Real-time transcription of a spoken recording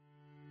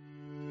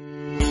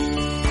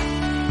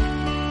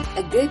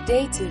A good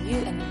day to you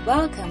and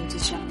welcome to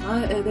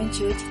Shamar Urban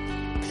Church.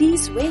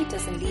 Please rate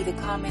us and leave a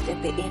comment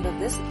at the end of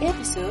this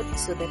episode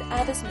so that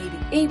others may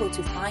be able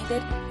to find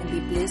it and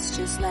be blessed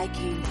just like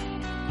you.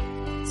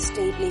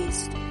 Stay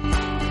blessed.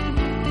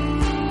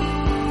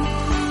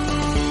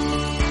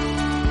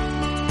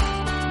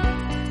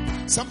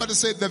 Somebody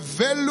say the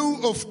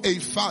value of a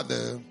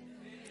father.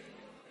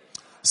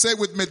 Say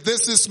with me,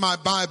 this is my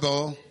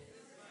Bible.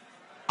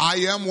 I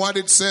am what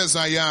it says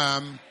I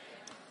am.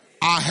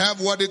 I have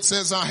what it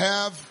says I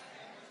have.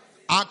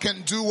 I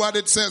can do what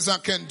it says I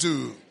can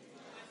do.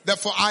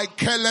 Therefore, I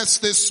care less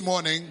this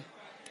morning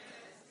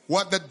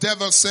what the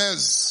devil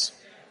says,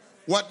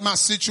 what my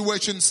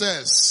situation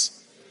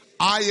says.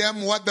 I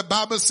am what the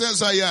Bible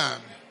says I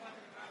am.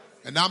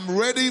 And I'm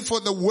ready for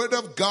the word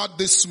of God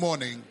this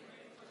morning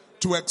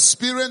to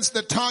experience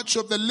the touch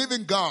of the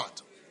living God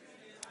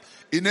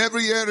in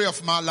every area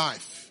of my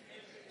life.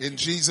 In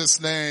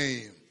Jesus'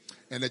 name.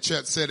 And the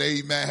church said,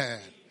 amen.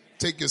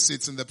 Take your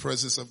seats in the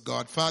presence of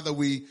God. Father,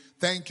 we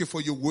thank you for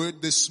your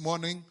word this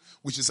morning,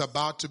 which is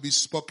about to be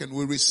spoken.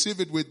 We receive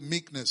it with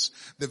meekness,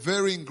 the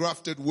very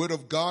engrafted word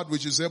of God,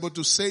 which is able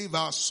to save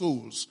our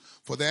souls.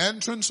 For the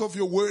entrance of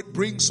your word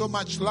brings so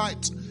much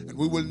light, and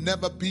we will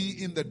never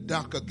be in the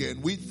dark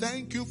again. We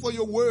thank you for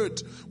your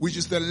word, which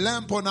is the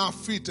lamp on our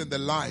feet and the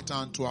light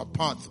unto our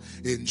path.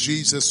 In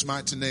Jesus'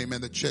 mighty name.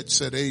 And the church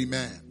said,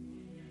 amen.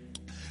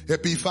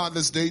 Happy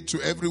Father's Day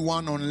to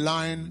everyone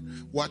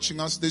online watching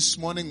us this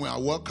morning. I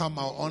welcome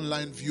our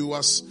online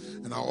viewers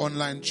and our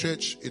online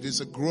church. It is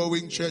a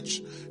growing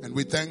church, and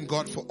we thank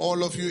God for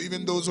all of you,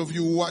 even those of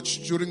you who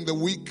watch during the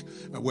week.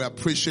 We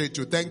appreciate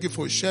you. Thank you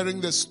for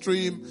sharing the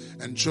stream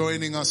and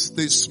joining us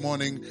this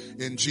morning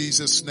in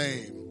Jesus'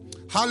 name.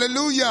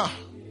 Hallelujah.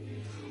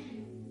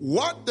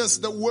 What does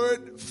the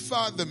word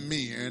Father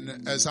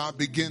mean as I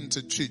begin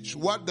to teach?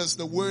 What does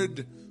the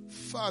word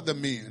Father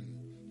mean?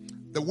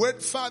 The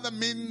word Father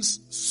means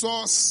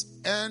source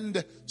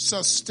and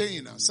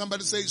sustainer.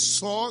 Somebody say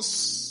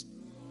source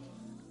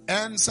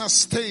and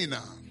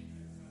sustainer.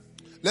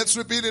 Let's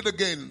repeat it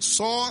again.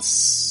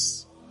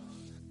 Source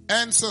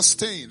and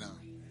sustainer.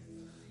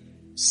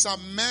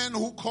 Some men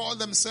who call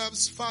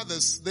themselves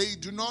fathers, they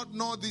do not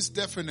know this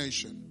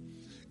definition.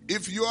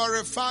 If you are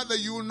a father,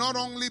 you will not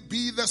only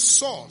be the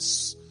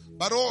source,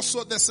 but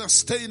also the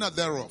sustainer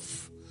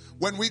thereof.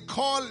 When we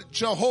call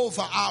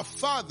Jehovah our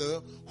Father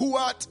who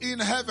art in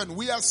heaven,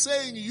 we are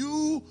saying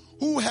you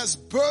who has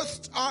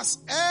birthed us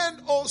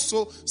and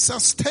also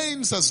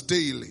sustains us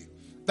daily.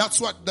 That's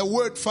what the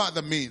word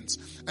Father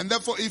means. And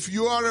therefore, if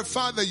you are a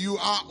father, you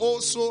are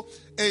also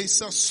a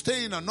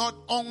sustainer, not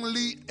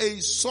only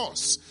a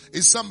source.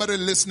 Is somebody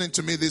listening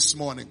to me this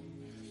morning?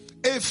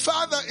 A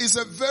father is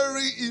a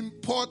very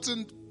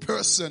important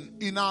person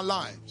in our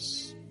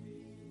lives.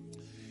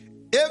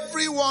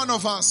 Every one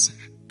of us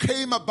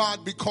came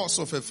about because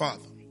of a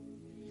father.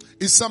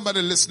 Is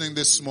somebody listening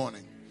this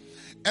morning?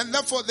 And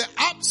therefore the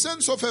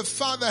absence of a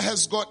father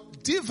has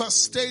got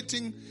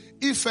devastating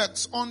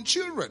effects on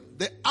children.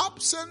 The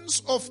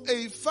absence of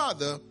a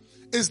father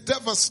is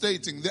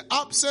devastating. The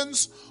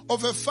absence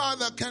of a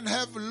father can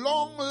have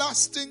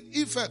long-lasting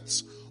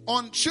effects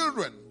on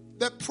children.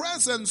 The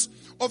presence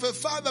of a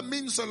father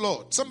means a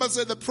lot. Somebody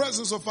say the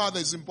presence of father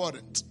is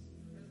important.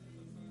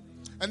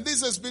 And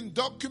this has been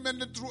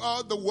documented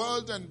throughout the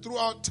world and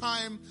throughout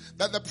time,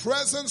 that the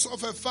presence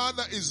of a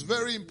father is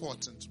very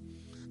important.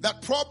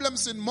 That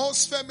problems in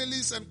most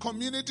families and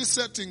community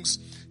settings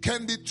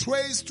can be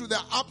traced to the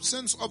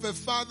absence of a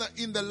father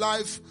in the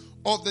life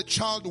of the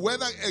child,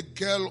 whether a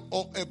girl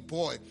or a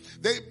boy.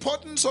 The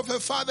importance of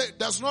a father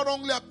does not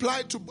only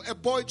apply to a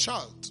boy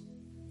child.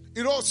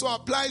 It also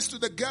applies to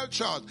the girl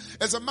child.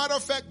 As a matter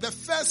of fact, the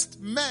first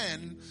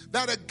man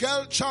that a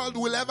girl child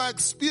will ever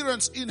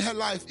experience in her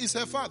life is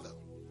her father.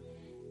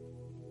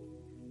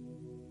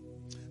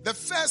 The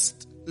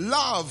first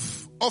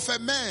love of a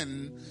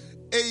man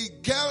a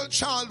girl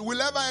child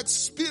will ever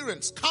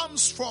experience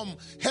comes from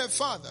her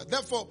father.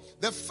 Therefore,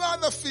 the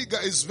father figure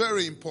is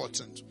very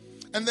important.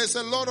 And there's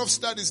a lot of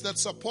studies that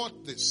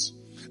support this.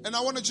 And I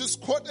want to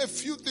just quote a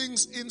few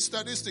things in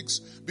statistics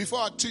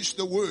before I teach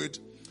the word.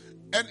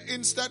 And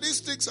in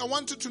statistics, I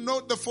want you to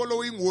note the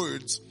following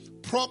words.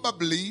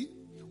 Probably,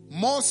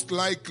 most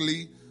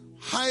likely,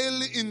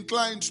 highly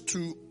inclined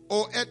to,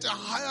 or at a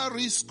higher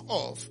risk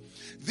of.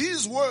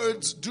 These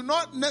words do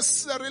not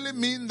necessarily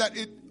mean that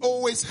it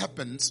always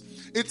happens.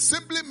 It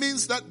simply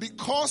means that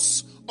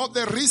because of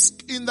the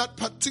risk in that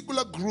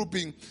particular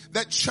grouping,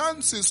 the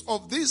chances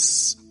of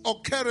this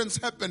occurrence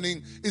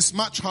happening is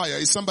much higher.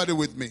 Is somebody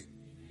with me?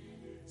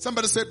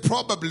 Somebody said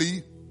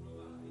probably,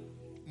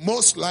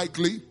 most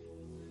likely,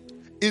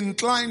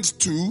 inclined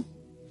to,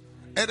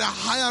 at a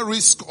higher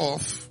risk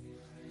of.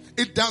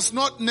 It does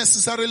not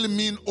necessarily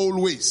mean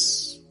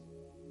always.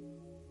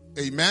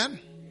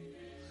 Amen?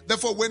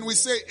 Therefore, when we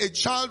say a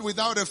child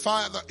without a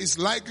father is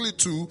likely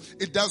to,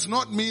 it does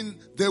not mean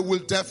they will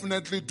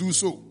definitely do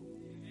so.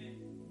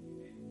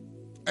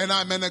 And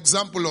I'm an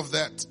example of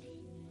that.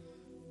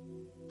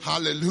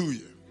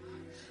 Hallelujah.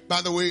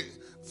 By the way,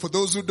 For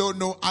those who don't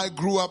know, I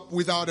grew up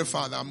without a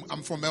father.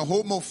 I'm from a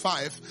home of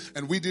 5,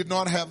 and we did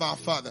not have our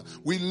father.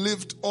 We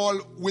lived all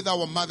with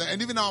our mother,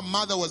 and even our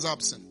mother was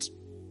absent.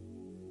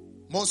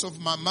 Most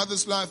of my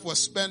mother's life was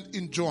spent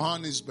in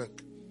Johannesburg,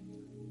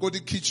 go to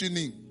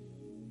kitchening,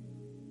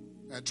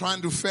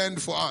 trying to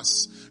fend for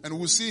us. And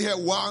we'll see her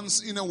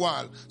once in a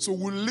while. So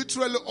we're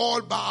literally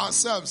all by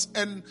ourselves.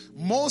 And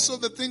most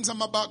of the things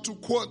I'm about to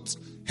quote,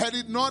 had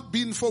it not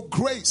been for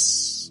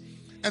grace.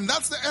 And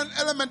that's the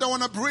element I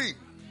want to bring.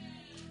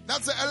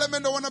 That's the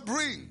element I want to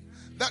bring.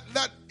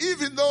 That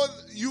even though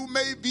you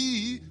may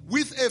be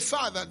with a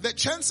father, the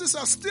chances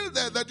are still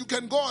there that you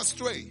can go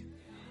astray.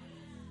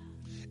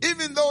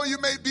 Even though you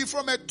may be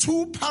from a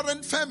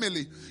 2-parent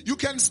family, you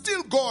can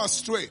still go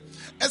astray.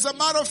 As a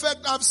matter of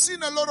fact, I've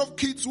seen a lot of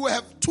kids who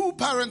have 2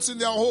 parents in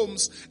their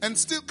homes and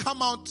still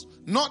come out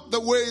not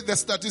the way the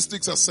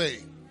statistics are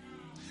saying.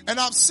 And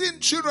I've seen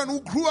children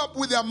who grew up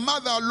with their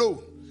mother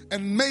alone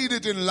and made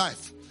it in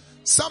life.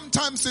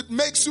 Sometimes it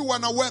makes you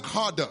want to work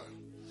harder.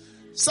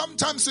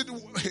 Sometimes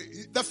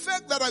the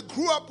fact that I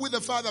grew up with a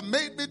father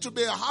made me to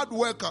be a hard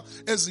worker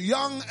as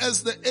young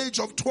as the age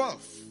of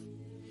 12.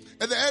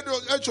 At the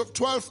age of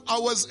 12, I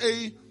was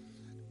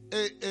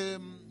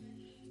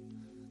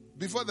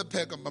before the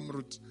pack,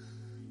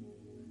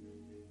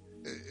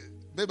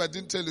 babe, I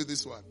didn't tell you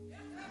this one.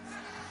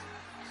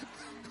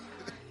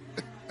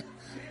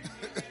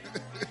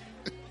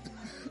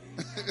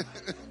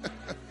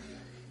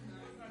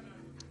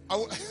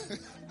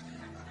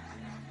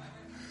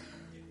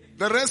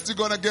 The rest you're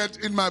going to get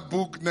in my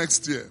book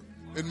next year,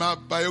 in my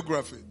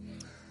biography.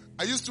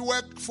 I used to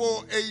work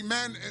for a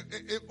man,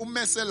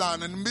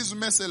 Umeselan, and Ms.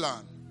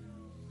 Umeselan,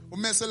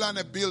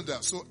 a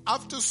builder. So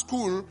after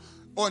school,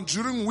 or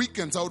during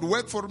weekends, I would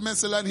work for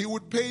Meselan. He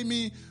would pay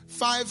me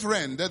 5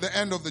 rand at the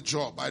end of the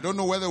job. I don't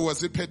know whether it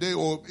was per day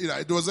or,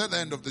 it was at the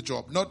end of the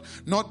job, not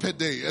per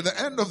day. At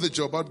the end of the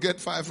job, I'd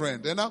get 5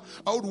 rand. And I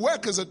would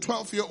work as a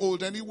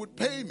 12-year-old, and he would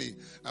pay me.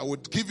 I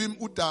would give him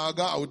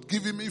utaga, I would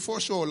give him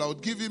ifoshol, I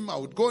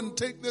would go and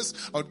take this,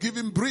 I would give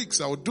him bricks,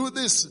 I would do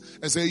this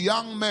as a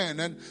young man.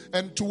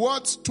 And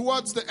towards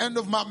the end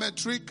of my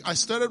matric, I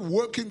started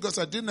working because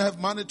I didn't have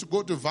money to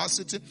go to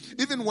varsity.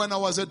 Even when I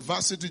was at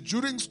varsity,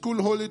 during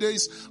school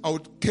holidays, I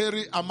would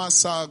carry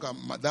amasaga.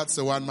 That's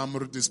the one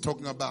Mamrut is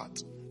talking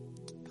about.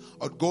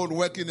 I would go and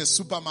work in a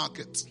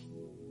supermarket.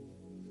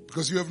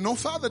 Because you have no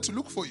father to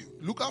look for you,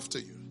 look after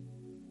you.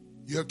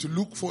 You have to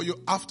look for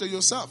you after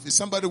yourself. Is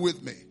somebody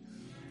with me?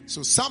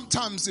 So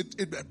sometimes it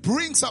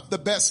brings up the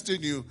best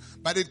in you,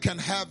 but it can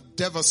have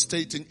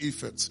devastating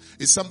effects.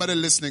 Is somebody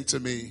listening to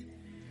me?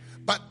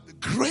 But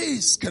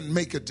grace can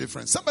make a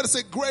difference. Somebody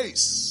say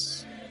grace.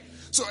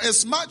 So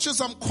as much as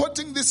I'm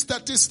quoting these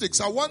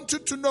statistics, I want you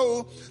to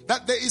know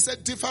that there is a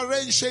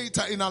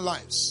differentiator in our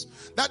lives.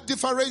 That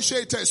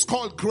differentiator is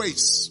called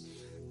grace.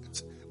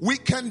 We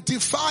can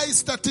defy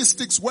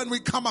statistics when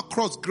we come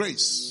across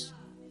grace.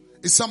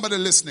 Is somebody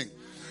listening?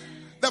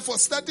 Therefore,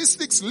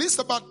 statistics list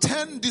about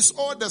 10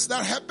 disorders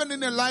that happen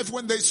in a life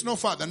when there is no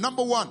father.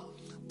 Number 1,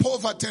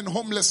 poverty and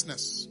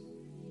homelessness.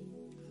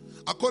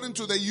 According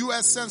to the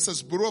U.S.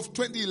 Census Bureau of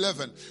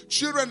 2011,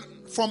 children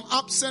from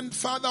absent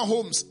father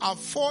homes are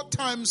 4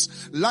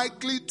 times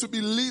likely to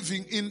be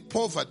living in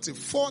poverty.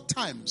 4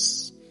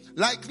 times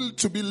likely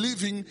to be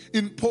living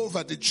in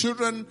poverty.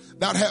 Children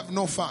that have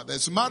no father.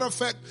 As a matter of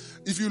fact,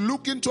 if you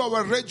look into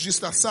our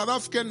register, South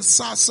African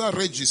SASSA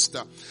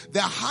register,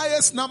 the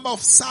highest number of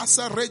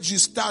SASSA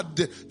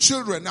registered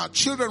children are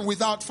children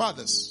without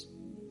fathers.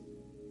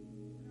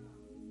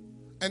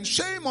 And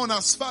shame on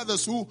us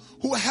fathers who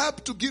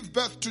help to give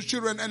birth to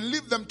children and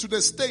leave them to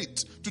the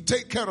state to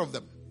take care of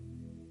them.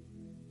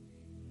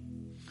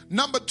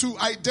 Number 2,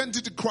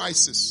 identity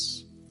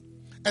crisis.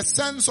 A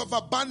sense of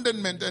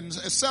abandonment and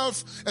a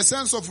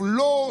sense of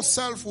low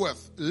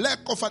self-worth, lack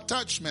of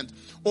attachment,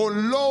 or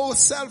low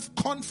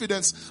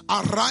self-confidence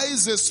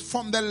arises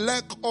from the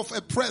lack of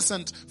a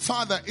present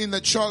father in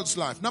the child's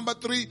life. Number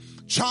 3,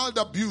 child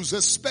abuse,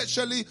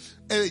 especially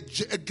a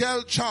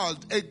girl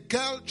child. A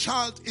girl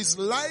child is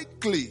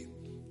likely.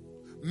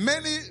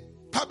 Many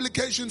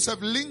publications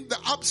have linked the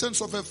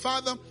absence of a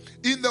father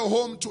in the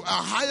home to a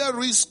higher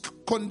risk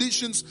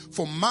conditions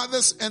for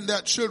mothers and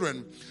their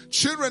children.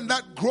 Children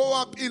that grow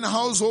up in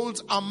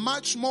households are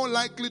much more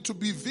likely to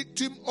be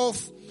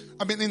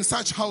in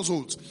such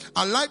households,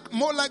 are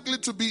more likely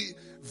to be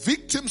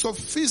victims of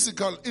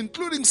physical,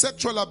 including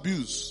sexual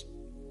abuse.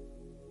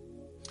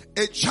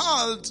 A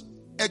girl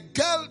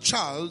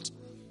child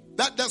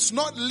that does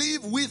not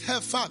live with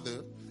her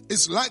father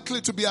is likely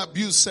to be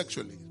abused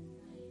sexually.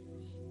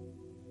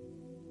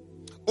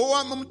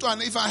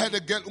 If I had a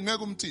girl,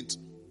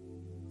 ngikhona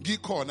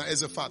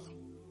as a father.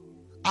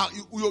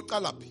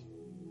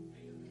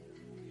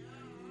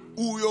 Uyoqalapi.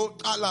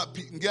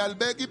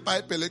 Ngiyalibeka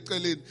iBhayibheli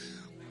eceleni.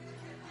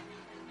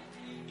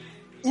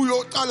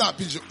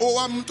 Uyoqalapi nje.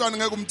 Owami umntwana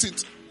ngeke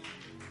umthinta.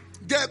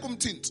 Ngeke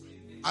umthinta.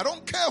 I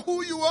don't care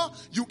who you are,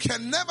 you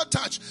can never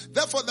touch.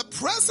 Therefore, the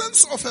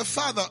presence of a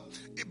father,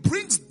 it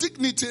brings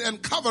dignity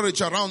and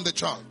coverage around the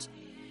child.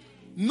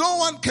 No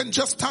one can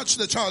just touch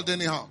the child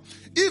anyhow.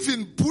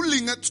 Even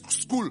bullying at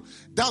school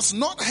does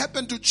not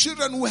happen to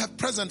children who have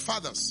present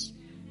fathers.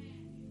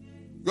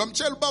 My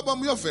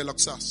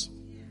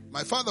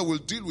father will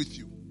deal with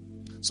you.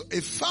 So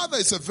a father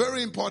is a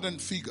very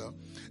important figure.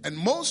 And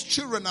most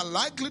children are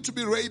likely to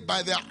be raped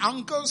by their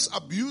uncles,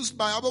 abused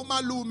by Abo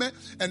Malume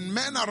and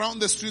men around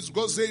the streets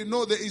because they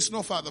know there is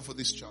no father for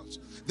this child.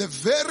 The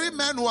very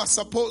men who are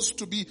supposed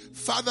to be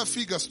father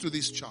figures to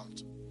this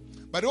child.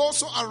 But it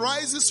also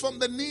arises from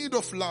the need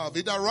of love.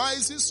 It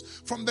arises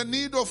from the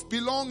need of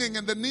belonging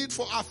and the need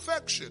for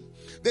affection.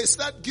 They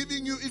start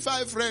giving you, if I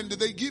have rand,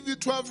 they give you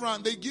 12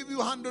 rand, they give you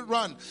 100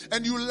 rand,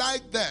 and you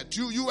like that.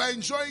 You are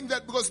enjoying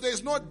that because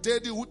there's no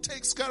daddy who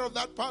takes care of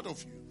that part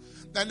of you.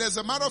 And as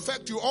a matter of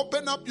fact, you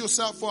open up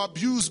yourself for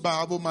abuse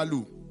by Abu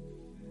Malu.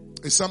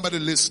 Is somebody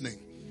listening?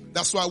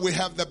 That's why we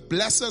have the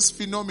blessed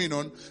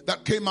phenomenon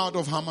that came out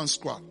of Haman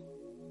Squad.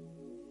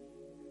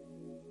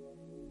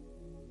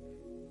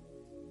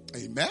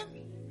 Amen.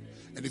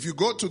 And if you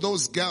go to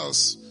those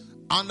girls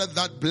under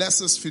that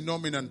blessed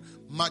phenomenon,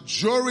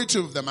 majority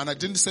of them, and I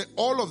didn't say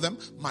all of them,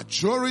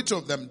 majority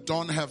of them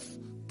don't have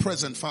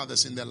present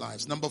fathers in their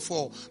lives. Number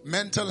 4,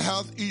 mental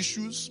health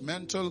issues.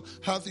 Mental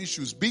health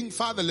issues. Being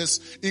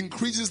fatherless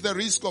increases the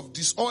risk of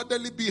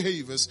disorderly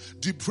behaviors,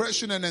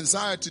 depression and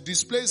anxiety,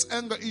 displays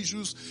anger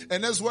issues,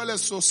 and as well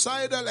as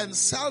suicidal and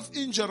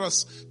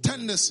self-injurious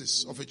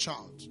tendencies of a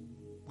child.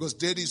 Because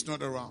daddy is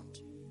not around.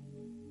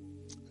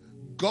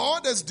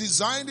 God has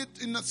designed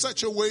it in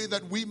such a way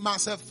that we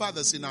must have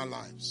fathers in our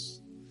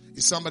lives.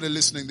 Is somebody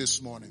listening this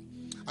morning?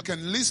 I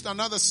can list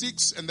another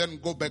 6 and then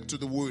go back to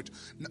the word.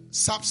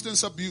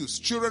 Substance abuse.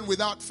 Children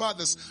without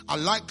fathers are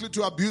likely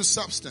to abuse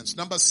substance.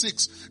 Number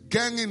 6,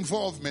 gang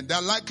involvement.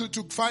 They're likely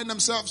to find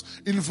themselves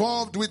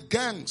involved with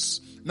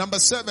gangs. Number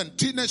 7,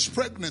 teenage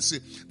pregnancy.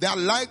 They are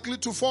likely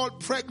to fall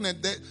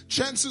pregnant. The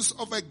chances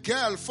of a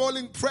girl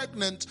falling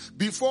pregnant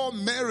before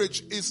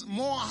marriage is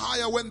more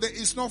higher when there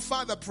is no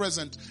father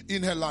present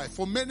in her life,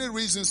 for many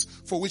reasons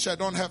for which I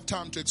don't have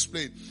time to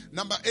explain.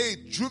 Number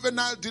 8,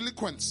 juvenile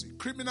delinquency,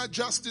 criminal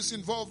justice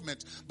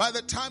involvement. By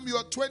the time you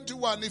are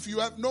 21, if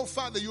you have no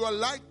father, you are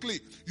likely,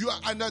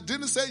 and I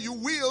didn't say you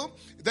will,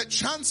 the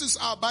chances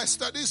are by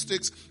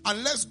statistics,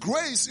 unless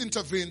grace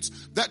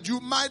intervenes, that you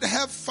might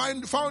have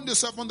found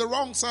yourself on the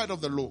wrong side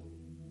of the law.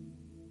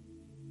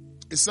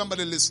 Is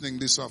somebody listening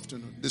this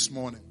afternoon, this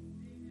morning?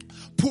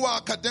 Poor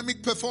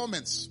academic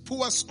performance,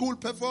 poor school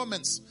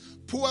performance,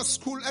 poor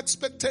school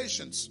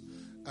expectations.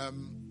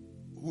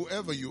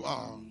 Whoever you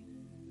are,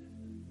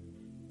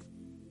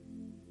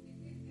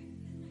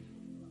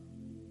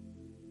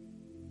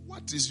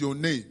 what is your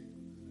name?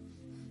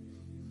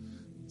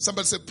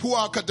 Somebody say poor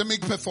academic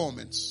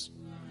performance.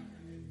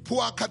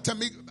 Poor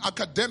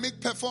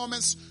academic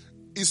performance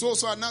is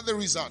also another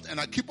result. And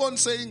I keep on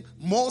saying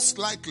most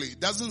likely. It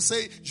doesn't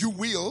say you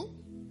will.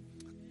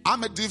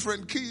 I'm a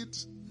different kid.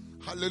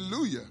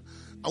 Hallelujah.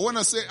 I want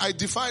to say I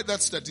defy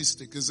that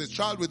statistic. As a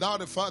child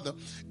without a father,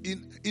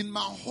 in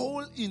my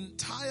whole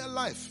entire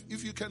life,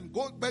 if you can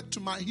go back to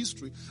my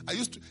history,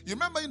 you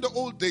remember in the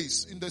old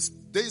days, in the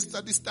days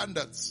study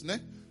standards, ne?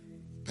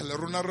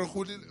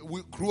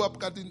 We grew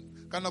up at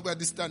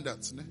the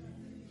standards, ne?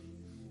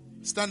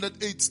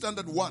 Standard 8,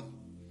 standard 1.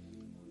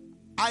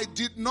 I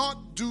did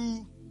not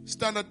do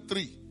standard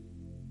 3.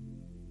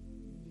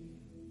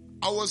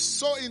 I was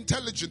so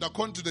intelligent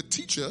according to the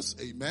teachers,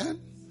 amen.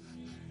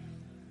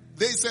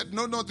 They said,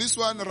 no, this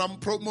one Ram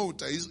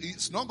promoter.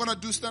 He's not going to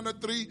do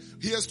standard 3.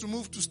 He has to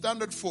move to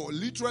standard 4.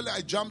 Literally,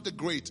 I jumped a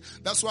grade.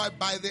 That's why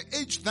by the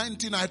age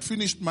 19, I had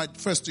finished my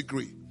first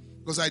degree.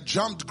 Because I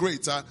jumped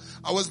grades. I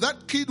was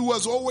that kid who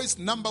was always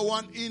number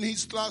 1 in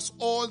his class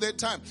all the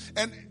time.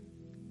 And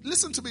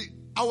listen to me.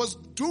 I was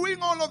doing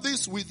all of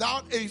this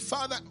without a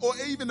father or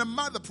even a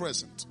mother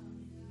present.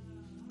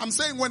 I'm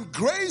saying when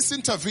grace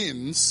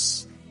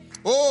intervenes,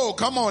 oh,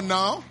 come on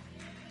now.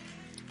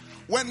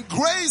 When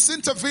grace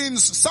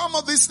intervenes, some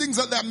of these things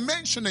that they're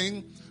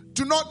mentioning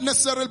do not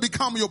necessarily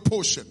become your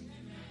portion.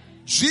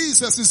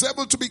 Jesus is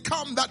able to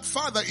become that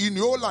father in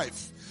your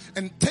life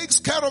and takes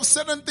care of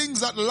certain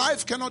things that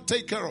life cannot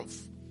take care of.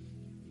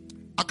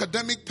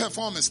 Academic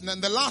performance. And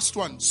then the last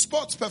one,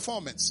 sports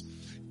performance.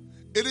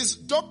 It is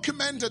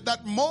documented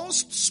that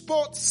most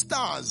sports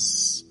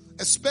stars,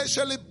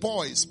 especially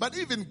boys, but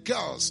even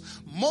girls,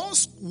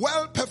 most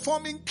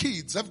well-performing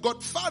kids have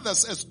got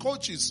fathers as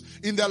coaches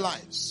in their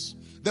lives.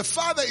 The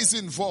father is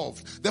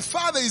involved. The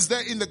father is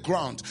there in the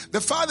ground. The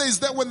father is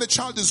there when the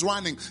child is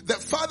running. The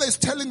father is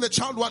telling the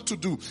child what to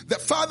do. The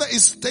father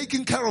is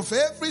taking care of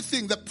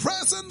everything. The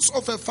presence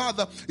of a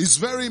father is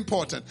very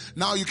important.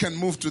 Now you can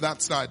move to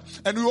that slide.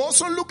 And we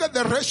also look at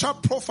the racial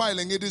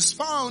profiling. It is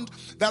found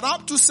that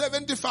up to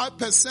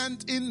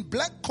 75% in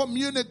black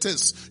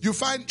communities, you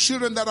find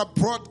children that are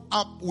brought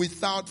up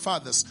without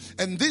fathers.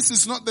 And this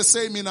is not the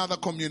same in other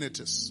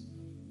communities.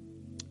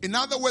 In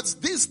other words,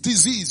 this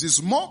disease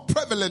is more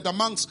prevalent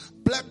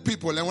amongst black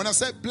people. And when I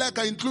say black,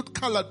 I include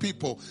colored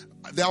people.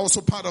 They are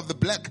also part of the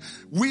black.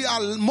 We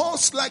are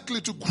most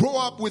likely to grow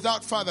up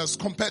without fathers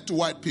compared to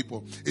white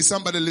people. Is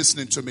somebody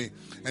listening to me?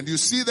 And you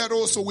see that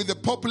also with the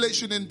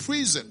population in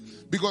prison,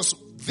 because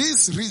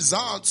this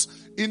results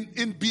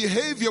in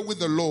behavior with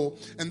the law.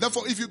 And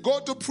therefore, if you go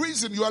to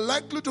prison, you are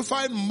likely to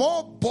find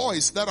more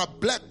boys that are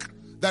black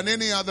than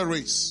any other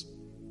race.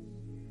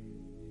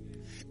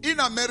 In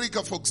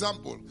America, for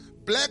example,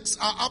 blacks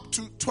are up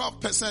to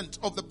 12%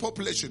 of the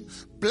population.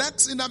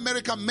 Blacks in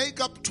America make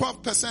up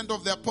 12%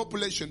 of their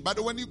population. But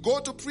when you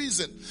go to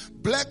prison,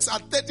 blacks are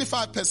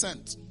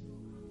 35%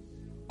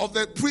 of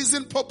the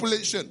prison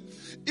population.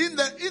 In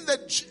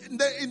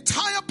the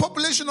entire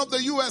population of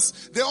the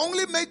US, they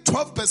only make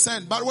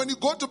 12%. But when you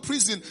go to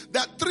prison,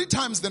 they're 3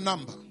 times the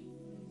number.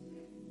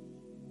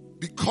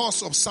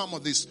 Because of some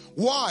of this.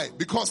 Why?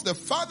 Because the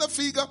father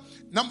figure,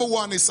 number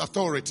 1 is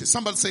authority.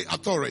 Somebody say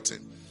authority.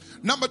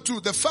 Number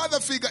 2, the father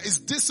figure is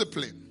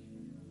discipline.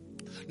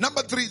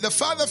 Number 3, the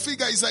father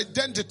figure is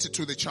identity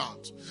to the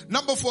child.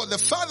 Number 4, the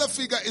father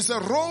figure is a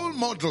role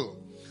model.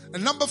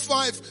 And number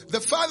 5, the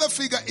father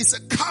figure is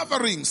a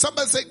covering.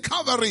 Somebody say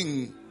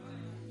covering.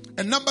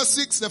 And number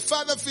 6, the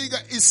father figure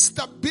is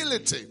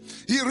stability.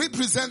 He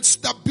represents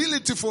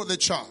stability for the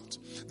child.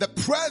 The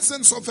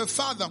presence of a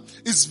father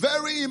is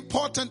very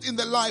important in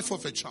the life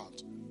of a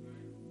child.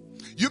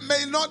 You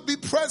may not be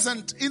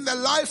present in the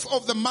life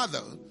of the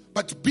mother,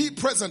 but be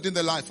present in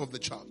the life of the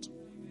child.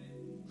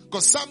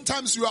 Because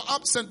sometimes you are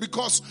absent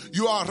because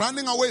you are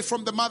running away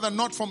from the mother,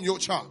 not from your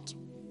child.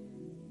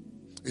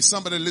 Is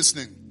somebody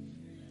listening?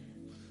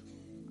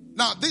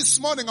 Now, this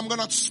morning I'm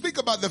going to speak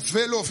about the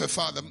value of a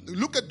father.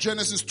 Look at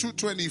Genesis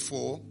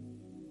 2:24.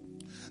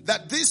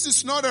 That this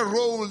is not a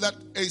role that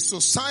a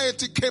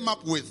society came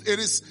up with. It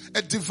is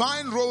a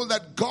divine role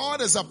that God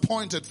has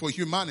appointed for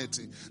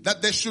humanity.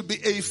 That there should be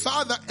a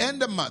father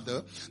and a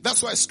mother.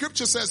 That's why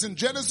scripture says in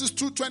Genesis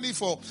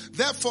 2:24,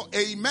 therefore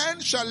a man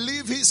shall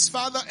leave his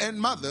father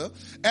and mother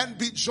and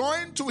be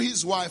joined to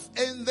his wife,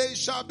 and they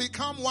shall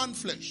become one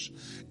flesh.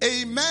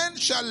 A man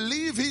shall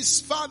leave his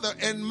father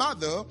and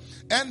mother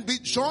and be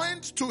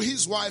joined to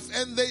his wife,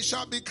 and they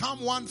shall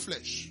become one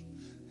flesh.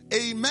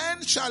 A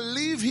man shall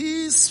leave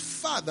his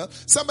father.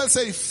 Somebody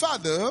say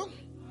father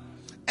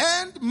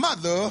and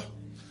mother.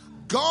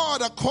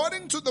 God,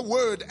 according to the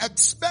word,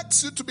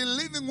 expects you to be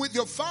living with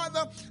your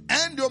father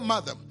and your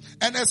mother.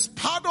 And as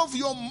part of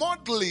your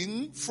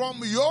modeling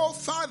from your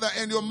father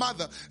and your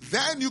mother,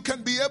 then you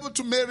can be able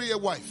to marry a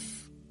wife.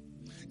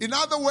 In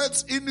other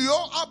words, in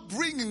your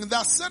upbringing, there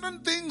are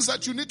certain things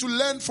that you need to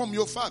learn from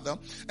your father,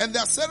 and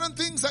there are certain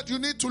things that you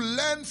need to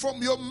learn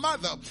from your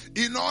mother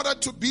in order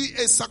to be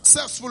a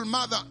successful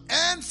mother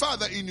and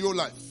father in your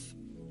life.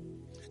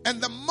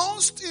 And the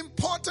most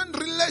important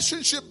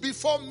relationship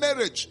before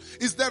marriage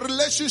is the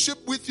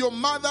relationship with your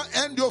mother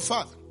and your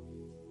father.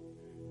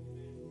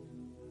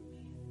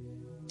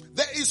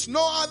 There is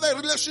no other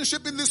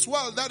relationship in this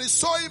world that is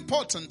so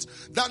important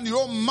than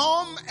your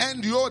mom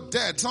and your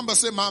dad. Somebody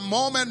say, my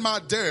mom and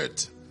my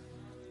dad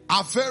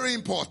are very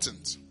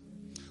important.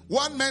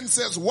 One man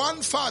says,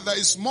 one father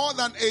is more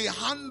than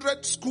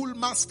 100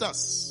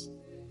 schoolmasters.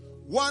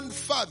 One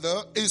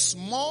father is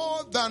more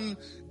than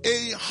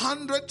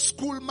 100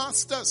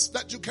 schoolmasters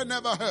that you can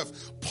never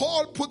have.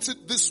 Paul puts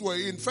it this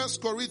way in 1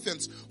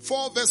 Corinthians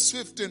 4 verse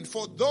 15.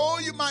 For though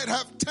you might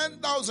have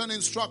 10,000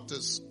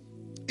 instructors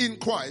in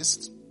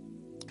Christ,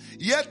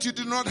 yet you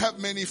do not have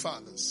many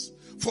fathers.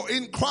 For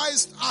in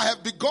Christ I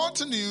have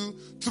begotten you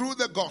through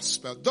the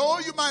gospel. Though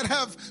you might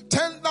have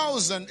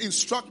 10,000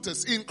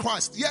 instructors in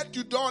Christ, yet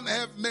you don't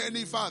have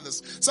many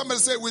fathers. Somebody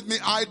say with me,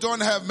 I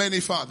don't have many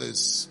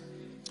fathers.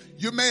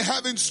 You may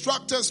have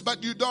instructors,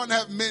 but you don't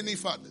have many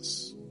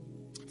fathers.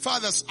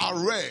 Fathers are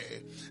rare.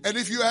 And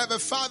if you have a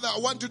father, I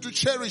want you to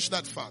cherish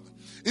that father.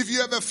 If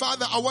you have a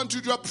father, I want you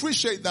to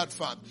appreciate that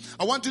father.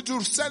 I want you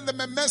to send them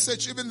a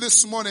message even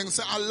this morning and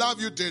say, I love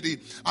you, Daddy.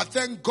 I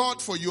thank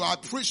God for you. I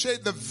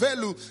appreciate the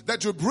value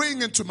that you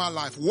bring into my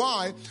life.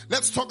 Why?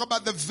 Let's talk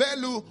about the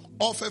value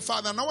of a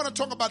father. And I want to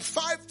talk about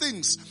 5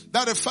 things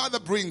that a father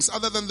brings,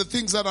 other than the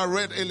things that I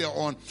read earlier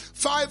on.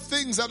 5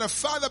 things that a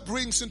father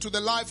brings into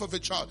the life of a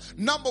child.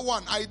 Number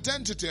 1,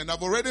 identity. And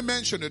I've already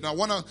mentioned it. I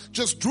want to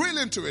just drill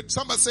into it.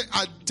 Somebody say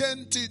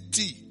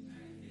identity.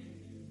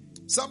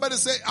 Somebody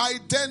say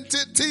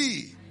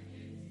identity.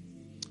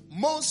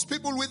 Most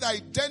people with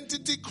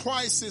identity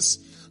crisis,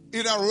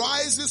 it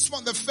arises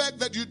from the fact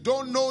that you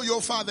don't know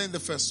your father in the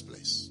first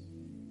place.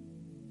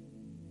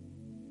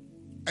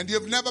 And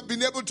you've never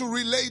been able to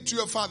relate to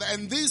your father.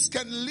 And this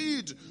can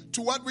lead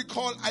to what we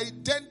call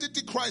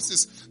identity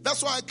crisis.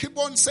 That's why I keep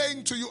on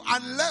saying to you,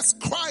 unless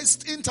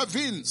Christ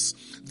intervenes,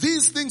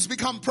 these things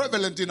become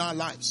prevalent in our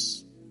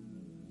lives.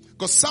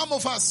 Because some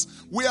of us,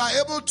 we are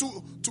able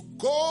to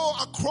go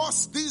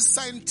across these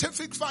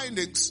scientific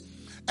findings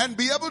and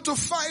be able to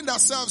find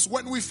ourselves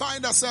when we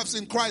find ourselves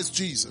in Christ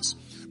Jesus.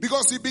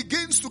 Because he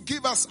begins to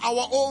give us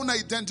our own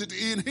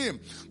identity in him.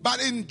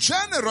 But in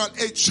general,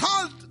 a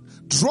child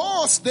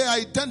draws their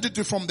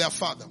identity from their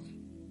father.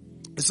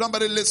 Is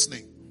somebody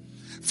listening?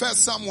 1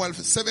 Samuel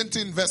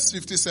 17 verse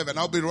 57.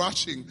 I'll be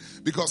rushing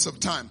because of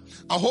time.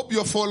 I hope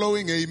you're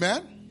following.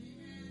 Amen.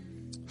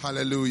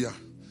 Hallelujah.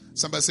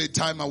 Somebody say,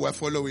 timer, we're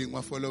following.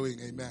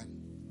 Amen.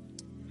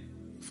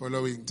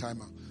 Following,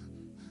 timer.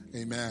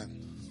 Amen.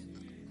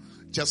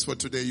 Just for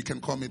today. You can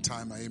call me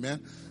timer.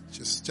 Amen.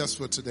 Just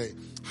for today.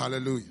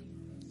 Hallelujah.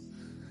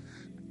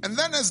 And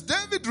then as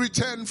David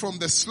returned from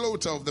the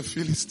slaughter of the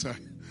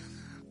Philistine,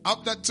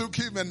 Abner took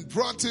him and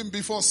brought him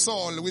before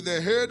Saul with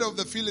the head of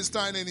the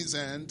Philistine in his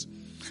hand.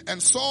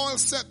 And Saul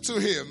said to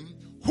him,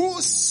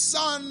 whose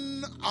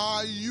son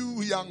are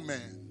you, young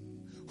man?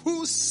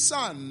 Whose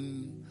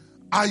son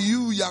are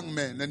you, young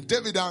man? And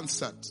David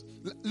answered,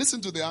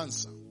 listen to the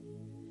answer.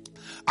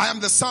 I am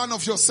the son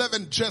of your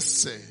servant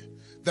Jesse,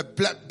 the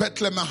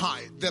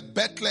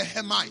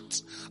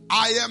Bethlehemite.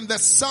 I am the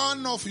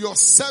son of your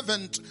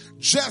servant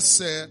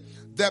Jesse,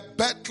 the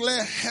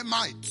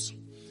Bethlehemite.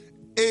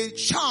 A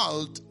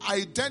child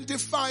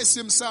identifies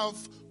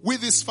himself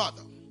with his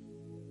father.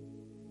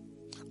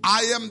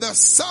 I am the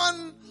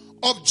son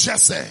of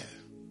Jesse.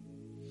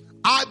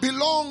 I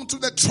belong to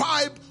the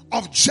tribe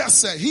of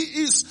Jesse.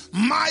 He is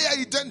my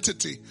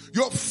identity.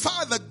 Your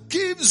father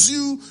gives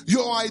you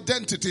your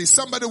identity.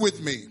 Somebody with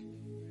me.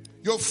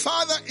 Your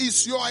father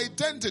is your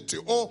identity.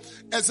 Or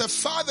as a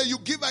father, you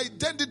give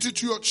identity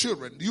to your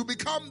children. You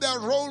become their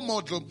role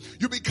model.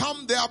 You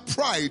become their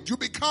pride. You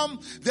become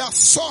their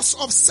source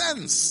of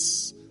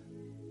sense,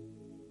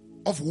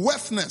 of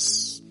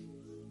worthiness.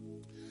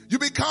 You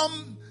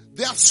become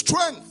their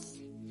strength.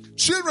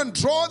 Children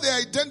draw their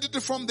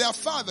identity from their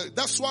father.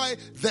 That's why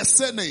the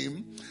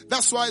surname.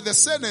 That's why the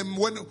surname,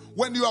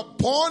 when you are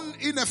born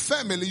in a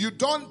family, you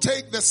don't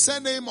take the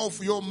surname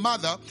of your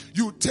mother.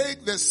 You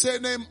take the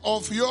surname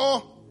of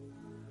your,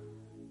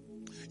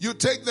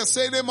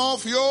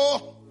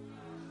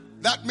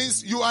 that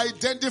means you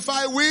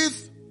identify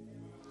with,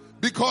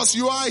 because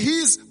you are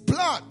his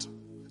blood.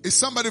 Is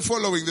somebody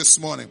following this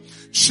morning?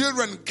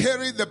 Children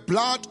carry the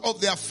blood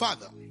of their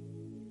father.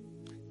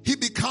 He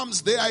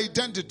becomes their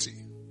identity.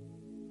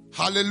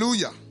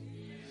 Hallelujah.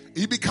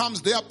 He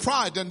becomes their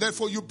pride, and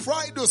therefore you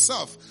pride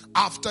yourself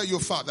after your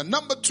father.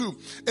 Number 2,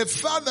 a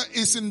father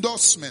is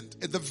endorsement.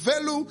 The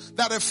value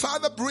that a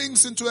father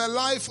brings into a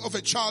life of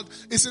a child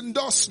is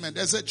endorsement.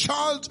 As a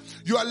child,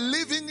 you are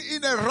living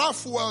in a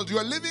rough world. You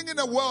are living in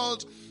a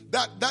world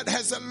that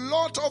has a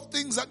lot of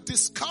things that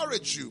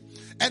discourage you.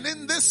 And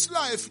in this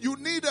life, you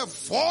need a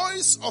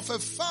voice of a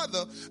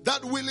father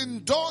that will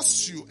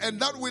endorse you and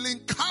that will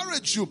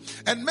encourage you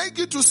and make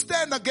you to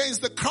stand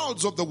against the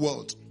crowds of the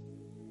world.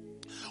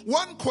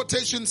 One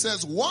quotation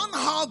says, one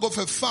hug of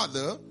a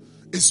father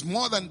is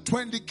more than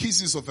 20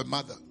 kisses of a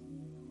mother.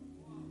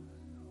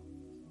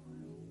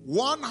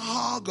 One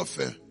hug of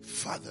a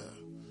father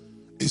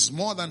is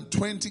more than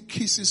 20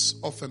 kisses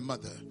of a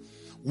mother.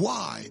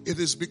 Why? It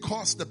is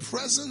because the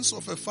presence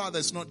of a father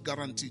is not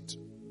guaranteed.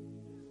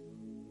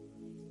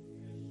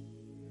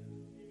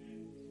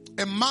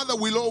 A mother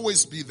will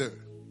always be there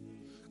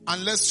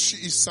unless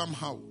she is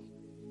somehow.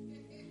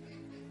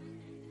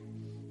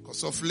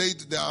 Because of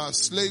late there are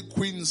slave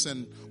queens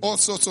and all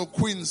sorts of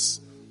queens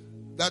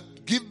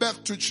that give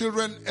birth to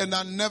children and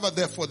are never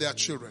there for their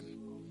children.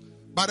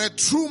 But a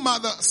true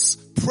mother's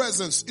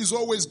presence is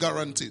always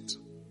guaranteed.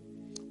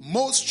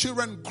 Most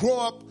children grow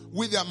up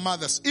with their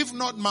mothers. If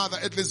not mother,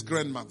 at least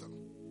grandmother.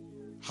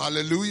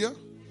 Hallelujah.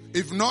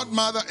 If not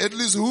mother, at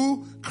least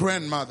who?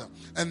 Grandmother.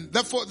 And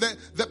therefore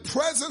the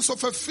presence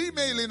of a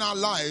female in our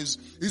lives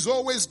is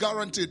always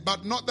guaranteed,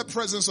 but not the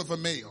presence of a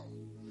male.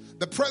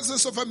 The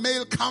presence of a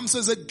male comes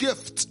as a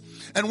gift.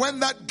 And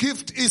when that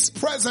gift is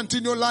present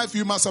in your life,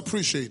 you must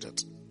appreciate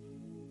it.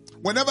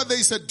 Whenever there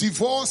is a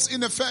divorce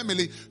in a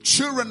family,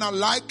 children are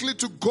likely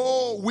to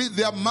go with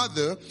their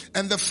mother,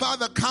 and the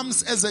father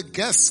comes as a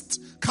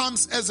guest,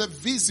 comes as a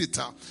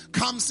visitor,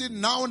 comes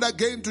in now and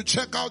again to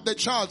check out the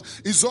child.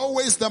 Is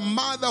always the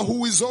mother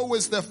who is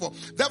always there for.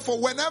 Therefore,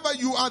 whenever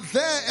you are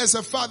there as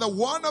a father,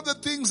 one of the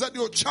things that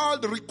your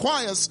child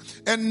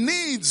requires and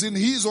needs in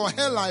his or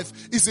her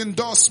life is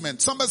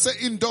endorsement. Somebody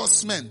say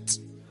endorsement.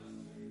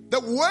 The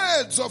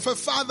words of a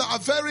father are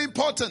very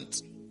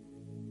important.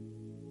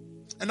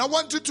 And I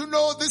want you to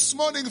know this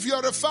morning, if you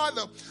are a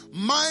father,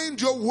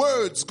 mind your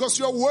words, because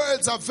your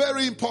words are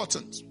very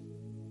important.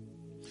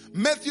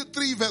 Matthew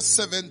 3 verse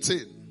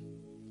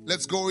 17.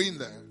 Let's go in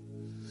there.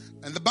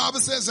 And the Bible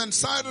says, and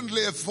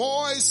suddenly a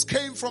voice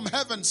came from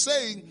heaven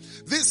saying,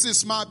 this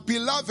is my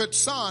beloved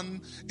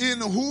son in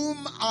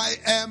whom I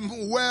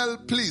am well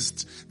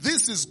pleased.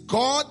 This is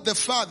God the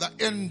Father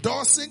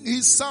endorsing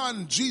his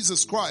son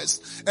Jesus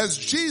Christ. As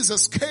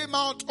Jesus came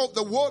out of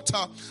the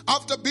water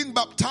after being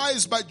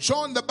baptized by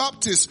John the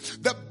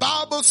Baptist, the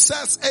Bible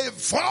says a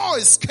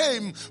voice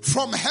came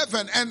from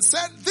heaven and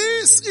said,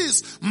 this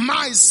is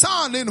my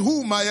son in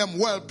whom I am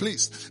well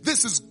pleased.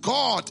 This is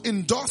God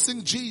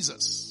endorsing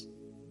Jesus.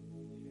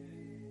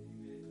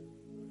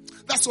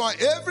 That's why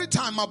every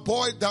time a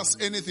boy does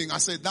anything, I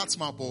say, that's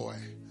my boy.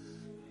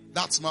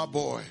 That's my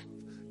boy.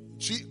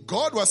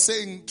 God was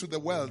saying to the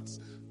world,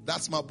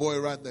 that's my boy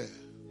right there.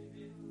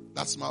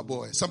 That's my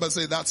boy. Somebody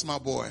say, that's my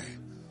boy.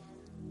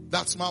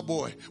 That's my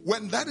boy.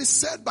 When that is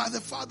said by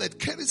the father, it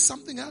carries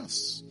something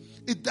else.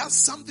 It does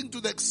something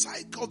to the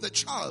psyche of the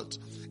child.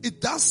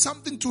 It does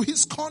something to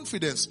his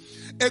confidence.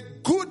 A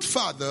good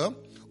father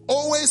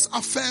always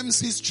affirms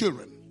his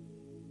children.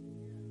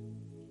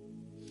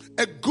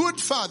 A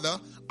good father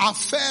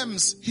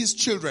affirms his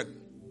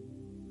children.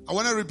 I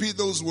want to repeat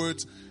those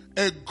words.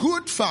 A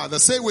good father,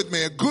 say with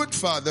me, a good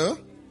father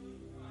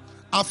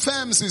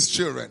affirms his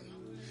children.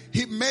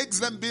 He makes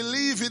them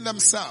believe in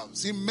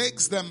themselves. He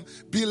makes them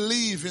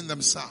believe in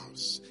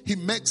themselves. He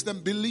makes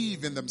them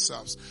believe in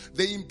themselves.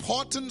 The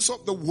importance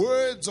of the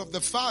words of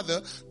the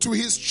father to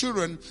his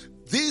children,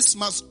 this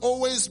must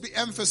always be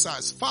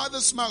emphasized.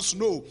 Fathers must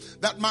know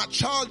that my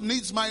child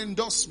needs my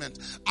endorsement.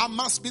 I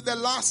must be the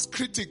last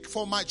critic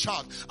for my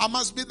child. I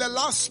must be the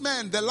last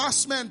man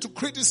to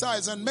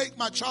criticize and make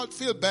my child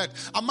feel bad.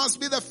 I must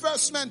be the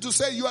first man to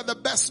say you are the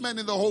best man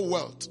in the whole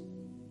world.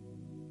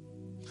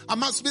 I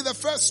must be the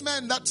first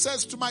man that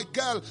says to my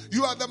girl,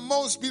 you are the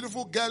most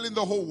beautiful girl in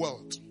the whole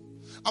world.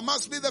 I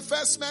must be the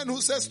first man who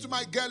says to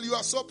my girl, you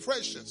are so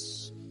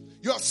precious.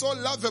 You are so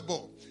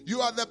lovable.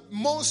 You are the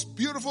most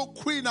beautiful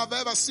queen I've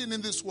ever seen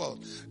in this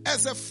world.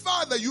 As a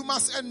father, you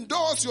must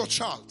endorse your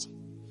child.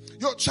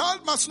 Your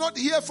child must not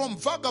hear from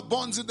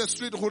vagabonds in the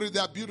street who they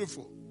are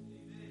beautiful.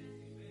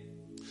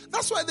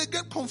 That's why they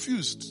get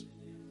confused.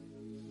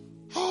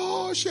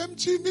 Oh, Shem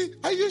Jimmy,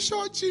 are you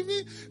sure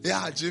Jimmy?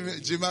 Yeah, Jimmy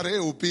re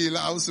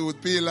upila, also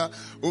upila.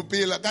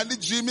 Kandi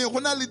Jimmy,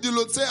 hona li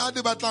dilo tse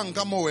adi batlang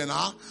ka mo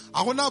wena.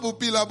 Ahona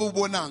upila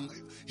bubonang.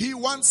 He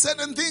wants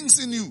certain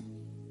things in you.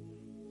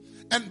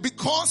 And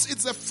because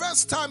it's the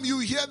first time you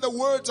hear the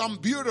words, I'm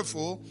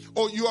beautiful,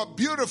 or you are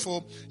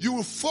beautiful, you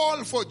will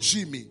fall for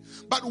Jimmy.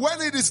 But when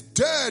it is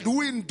dad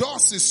who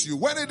endorses you,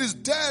 when it is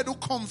dad who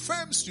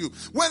confirms you,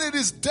 when it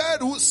is dad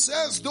who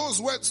says those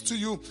words to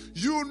you,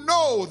 you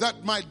know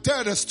that my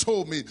dad has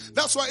told me.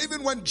 That's why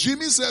even when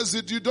Jimmy says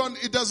it, it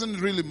doesn't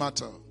really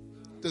matter.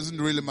 It doesn't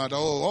really matter.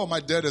 Oh,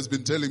 my dad has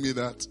been telling me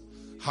that.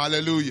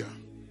 Hallelujah.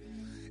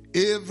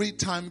 Every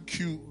time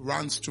Q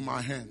runs to my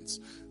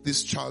hands,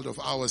 this child of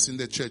ours in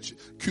the church.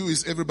 Q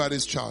is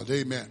everybody's child.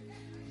 Amen.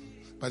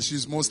 But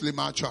she's mostly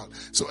my child.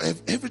 So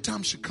every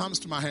time she comes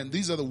to my hand,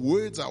 these are the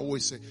words I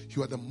always say.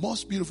 You are the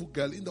most beautiful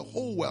girl in the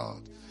whole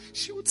world.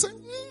 She would say,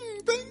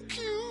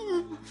 thank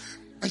you.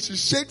 And she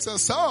shakes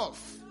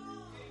herself.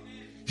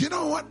 You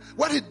know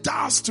what it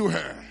does to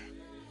her?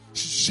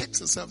 She shakes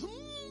herself.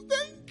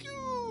 Thank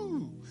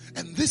you.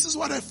 And this is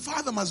what a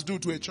father must do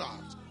to a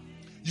child.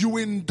 You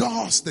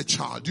endorse the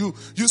child. You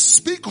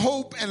speak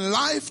hope and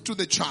life to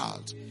the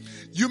child.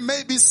 You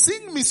may be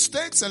seeing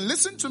mistakes, and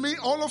listen to me,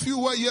 all of you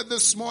who are here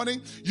this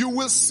morning, you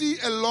will see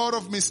a lot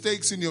of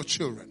mistakes in your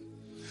children.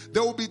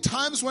 There will be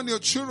times when your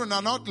children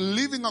are not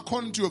living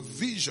according to your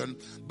vision,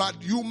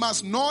 but you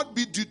must not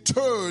be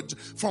deterred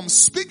from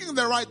speaking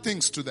the right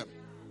things to them.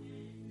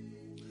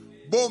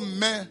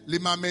 Bomme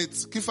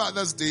limamet ki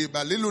Father's Day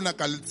ba liluna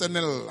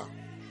kalitsenella.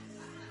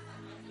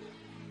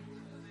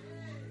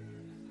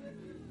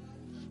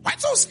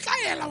 What's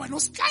uskayela when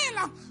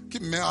uskayela? Ki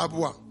me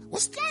abua.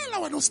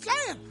 Uskayela when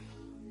uskayela.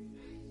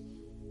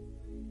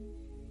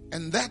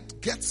 And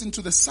that gets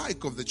into the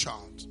psyche of the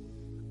child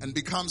and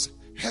becomes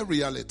her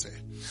reality.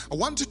 I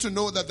want you to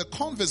know that the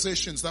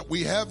conversations that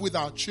we have with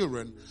our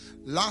children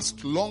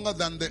last longer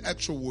than the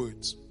actual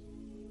words.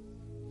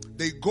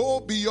 They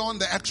go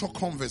beyond the actual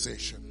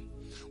conversation.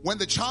 When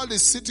the child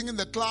is sitting in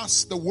the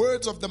class, the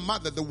words of the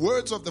mother, the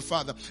words of the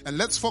father, and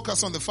let's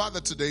focus on the father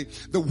today,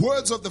 the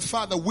words of the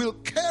father will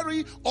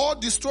carry or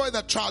destroy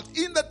that child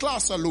in the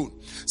class alone.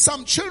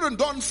 Some children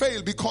don't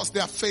fail because they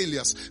are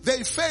failures.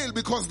 They fail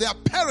because their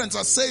parents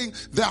are saying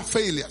they are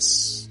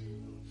failures.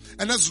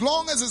 And as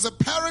long as a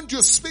parent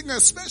you're speaking,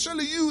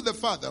 especially you, the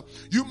father,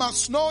 you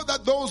must know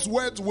that those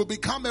words will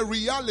become a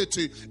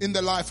reality in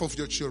the life of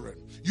your children.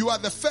 You are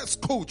the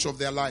first coach of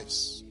their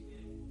lives.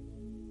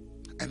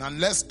 And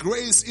unless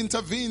grace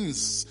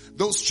intervenes,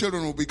 those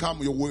children will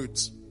become your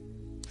words.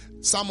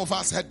 Some of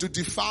us had to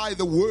defy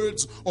the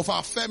words of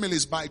our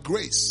families by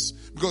grace,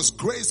 because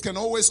grace can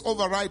always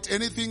overwrite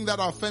anything that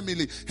our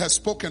family has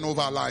spoken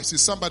over our lives.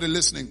 Is somebody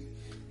listening?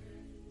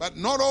 But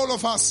not all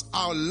of us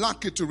are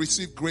lucky to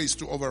receive grace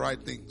to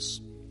override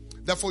things.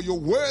 Therefore, your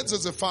words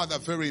as a father are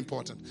very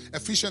important.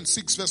 Ephesians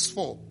 6 verse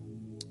 4.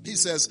 He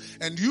says,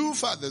 and you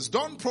fathers,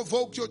 don't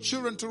provoke your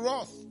children to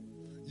wrath.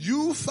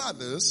 You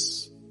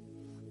fathers,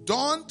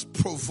 don't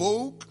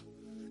provoke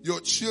your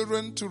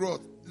children to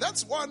wrath.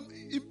 That's one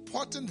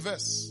important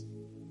verse.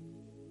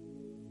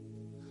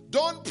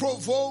 Don't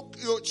provoke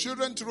your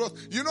children to wrath.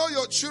 You know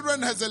your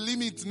children has a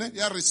limit, ne?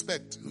 Yeah,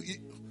 respect.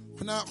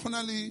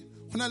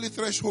 Hunali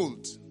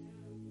threshold.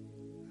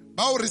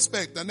 Bow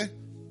respect, ne?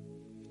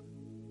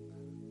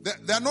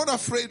 They are not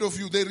afraid of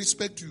you. They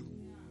respect you.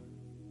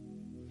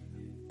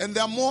 And they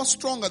are more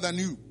stronger than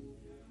you.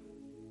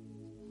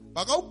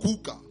 Bagau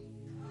kuka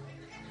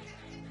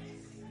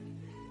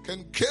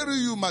can carry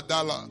you,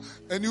 Madala,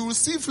 and you will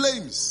see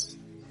flames.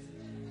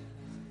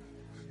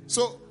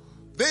 So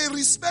they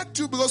respect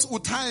you because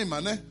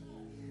utime, ne?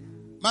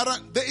 Mara,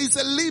 there is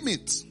a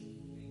limit.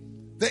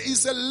 There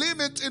is a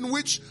limit in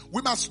which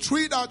we must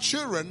treat our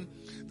children.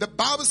 The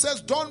Bible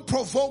says don't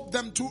provoke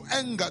them to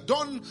anger.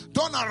 Don't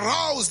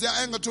arouse their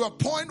anger to a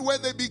point where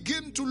they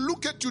begin to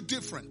look at you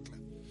differently.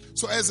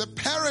 So as a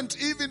parent,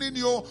 even in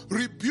your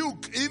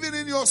rebuke, even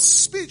in your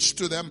speech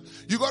to them,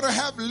 you got to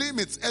have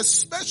limits,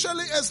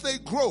 especially as they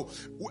grow.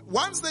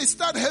 Once they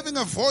start having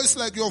a voice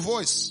like your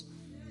voice,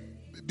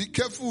 be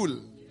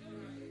careful.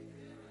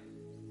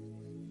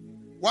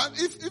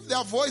 If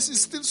their voice is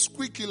still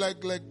squeaky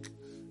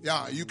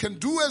yeah, you can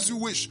do as you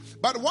wish.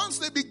 But once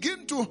they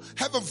begin to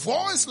have a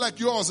voice like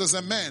yours as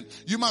a man,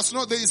 you must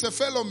know there is a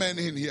fellow man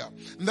in here.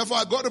 And therefore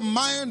I got to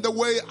mind the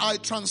way I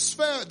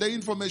transfer the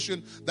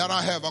information that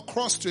I have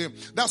across to him.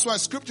 That's why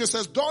scripture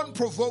says, don't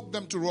provoke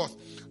them to wrath.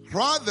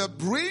 Rather,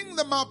 bring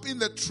them up in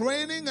the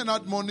training and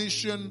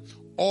admonition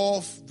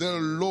of the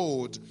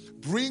Lord.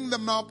 Bring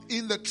them up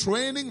in the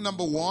training,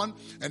 number one.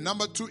 And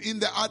number two, in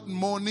the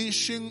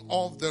admonition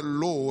of the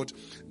Lord.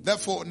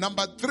 Therefore,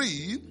 number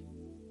three,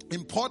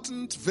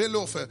 important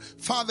value of a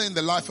father in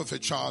the life of a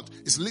child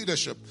is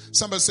leadership.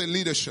 Somebody say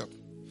leadership.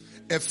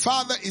 A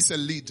father is a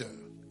leader.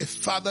 A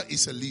father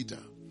is a leader.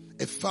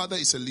 A father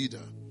is a leader.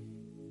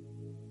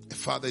 A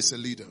father is a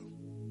leader.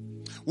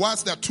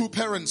 Whilst there are two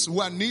parents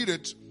who are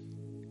needed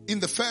in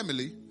the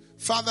family,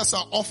 fathers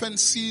are often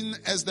seen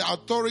as the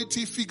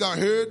authority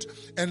figurehead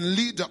and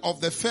leader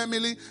of the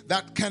family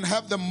that can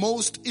have the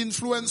most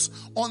influence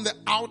on the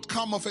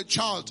outcome of a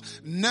child.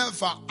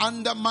 Never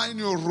undermine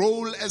your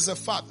role as a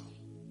father.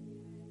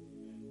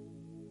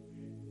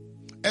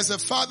 As a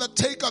father,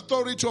 take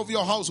authority of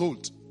your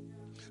household.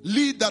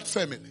 Lead that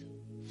family.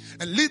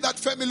 And lead that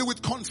family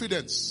with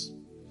confidence.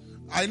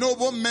 I know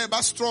women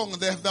are strong.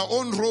 They have their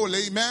own role.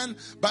 Amen.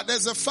 But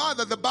as a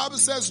father, the Bible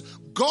says,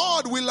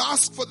 God will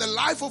ask for the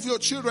life of your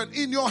children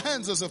in your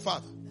hands as a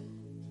father.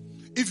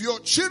 If your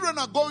children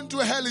are going to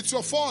hell, it's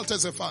your fault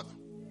as a father.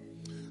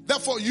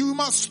 Therefore, you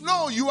must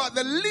know you are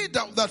the leader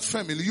of that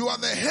family. You are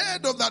the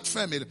head of that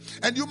family.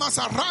 And you must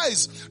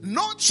arise.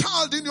 No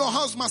child in your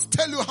house must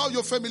tell you how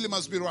your family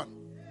must be run.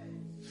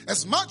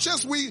 As much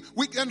as we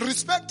can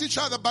respect each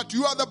other, but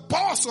you are the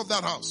boss of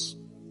that house.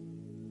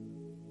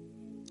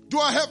 Do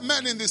I have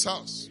men in this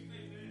house?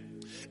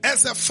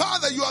 As a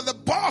father, you are the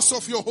boss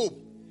of your home.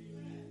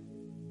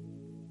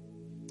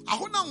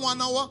 Ahuna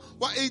ngwana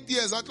wa 8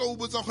 years atlo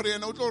ubutsa gore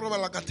yena o tlo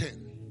robala ka 10.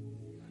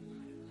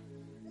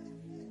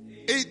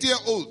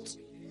 8-year-old.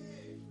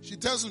 She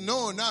tells you,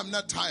 no, I'm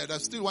not tired. I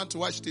still want to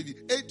watch TV.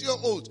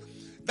 8-year-old.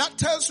 That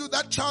tells you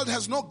that child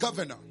has no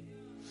governor.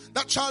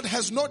 That child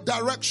has no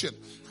direction.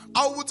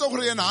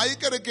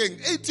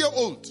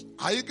 8-year-old.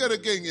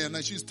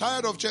 And she's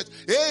tired of church.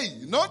 Hey,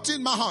 not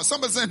in my house.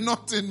 Somebody say,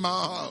 not in my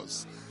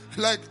house.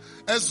 Like,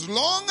 as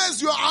long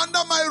as you're under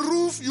my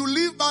roof, you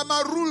live by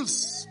my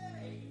rules.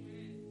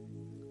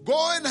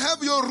 Go and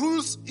have your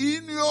rules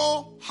in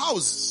your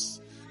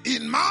house.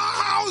 In my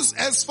house,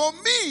 as for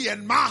me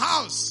and my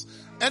house.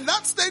 And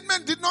that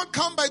statement did not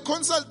come by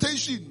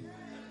consultation.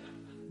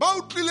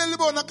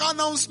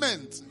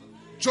 Announcement.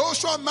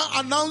 Joshua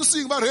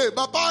announcing, but hey,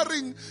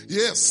 babaring.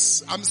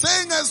 Yes, I'm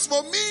saying as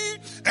for me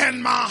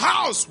and my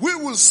house, we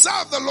will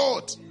serve the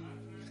Lord.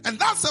 And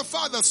that's the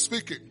father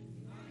speaking.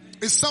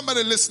 Is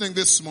somebody listening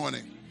this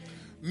morning?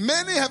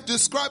 Many have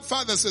described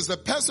fathers as the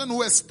person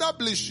who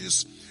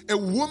establishes a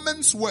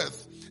woman's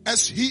worth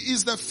as he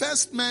is the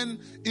first man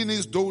in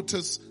his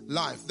daughter's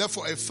life.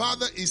 Therefore, a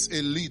father is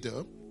a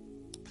leader.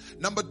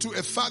 Number two,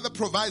 a father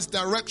provides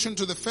direction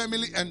to the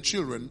family and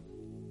children.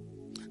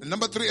 And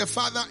number three, a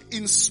father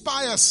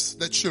inspires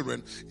the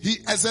children.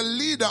 As a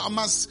leader, I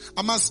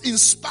must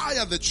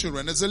inspire the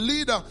children. As a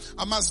leader,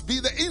 I must be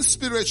the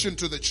inspiration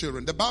to the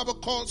children. The Bible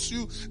calls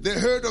you the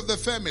head of the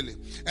family.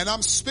 And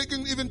I'm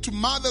speaking even to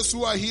mothers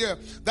who are here,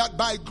 that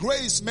by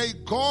grace, may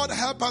God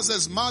help us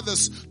as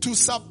mothers to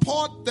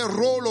support the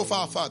role of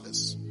our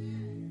fathers.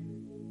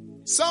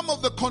 Some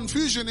of the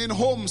confusion in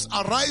homes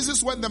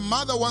arises when the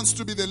mother wants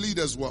to be the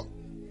leader as well.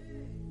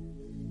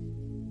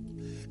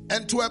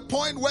 And to a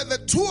point where the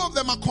two of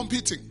them are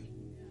competing.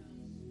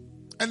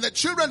 And the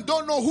children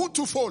don't know who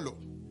to follow.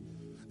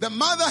 The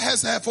mother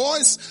has her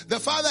voice, the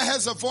father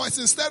has a voice,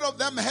 instead of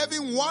them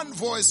having one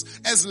voice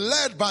as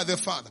led by the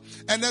father.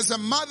 And as a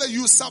mother,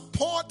 you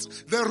support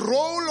the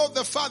role of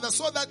the father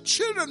so that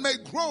children may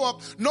grow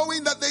up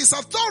knowing that there is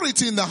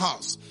authority in the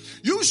house.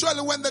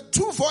 Usually when the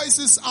two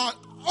voices are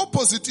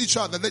opposite each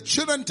other, the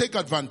children take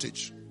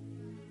advantage.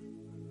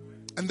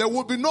 And there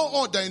will be no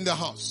order in the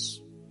house.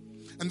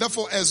 And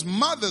therefore, as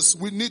mothers,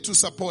 we need to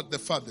support the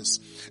fathers.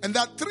 And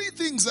there are three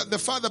things that the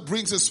father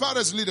brings as far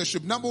as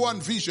leadership. Number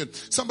one, vision.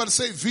 Somebody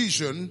say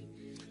vision.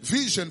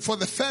 Vision for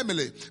the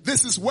family.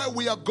 This is where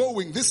we are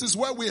going. This is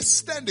where we are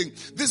standing.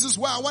 This is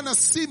where I want to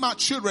see my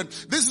children.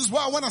 This is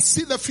where I want to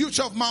see the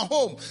future of my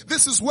home.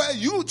 This is where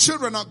you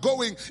children are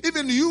going.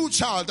 Even you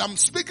child, I'm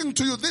speaking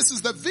to you. This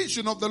is the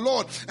vision of the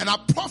Lord. And I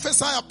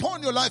prophesy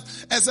upon your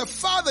life. As a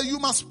father, you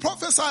must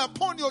prophesy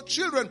upon your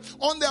children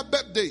on their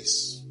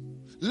birthdays.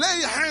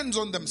 Lay hands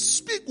on them,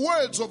 speak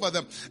words over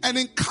them, and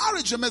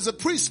encourage them as a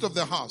priest of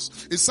the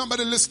house. Is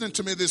somebody listening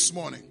to me this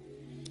morning?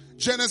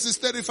 Genesis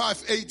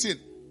 35:18.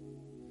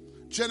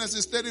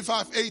 Genesis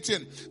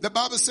 35:18. The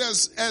Bible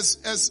says, as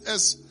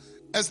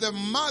the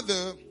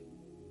mother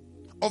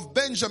of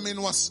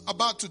Benjamin was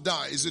about to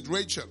die, is it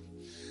Rachel?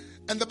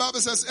 And the Bible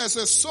says, as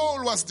her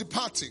soul was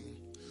departing,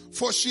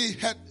 for she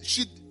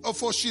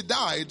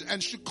died,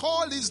 and she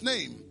called his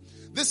name.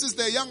 This is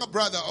the younger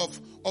brother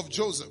of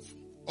Joseph,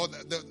 or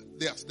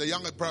the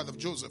younger brother of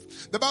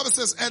Joseph. The Bible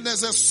says, and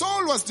as her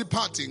soul was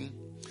departing,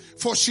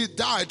 for she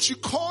died, she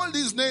called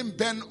his name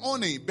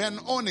Ben-Oni,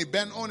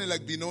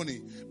 like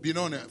Benoni.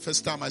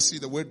 First time I see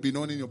the word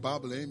Benoni in your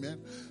Bible,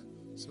 amen.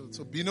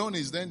 So Benoni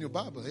is there in your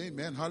Bible,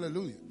 amen,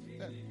 hallelujah.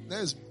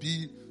 There's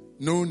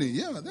Benoni,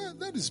 yeah,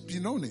 that is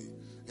Benoni,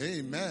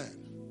 amen.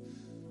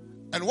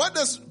 And what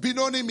does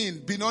Benoni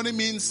mean? Benoni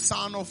means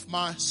son of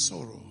my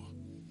sorrow.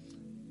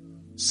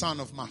 Son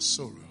of my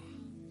sorrow.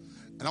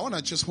 And I want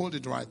to just hold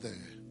it right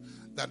there.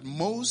 That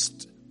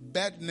most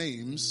bad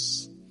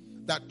names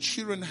that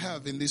children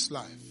have in this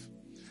life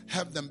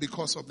have them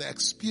because of the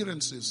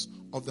experiences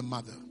of the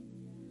mother.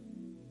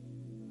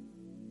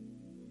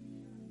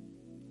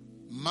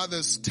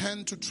 Mothers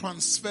tend to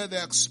transfer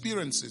their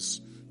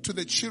experiences to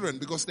the children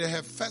because they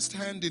have first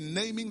hand in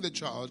naming the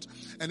child.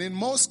 And in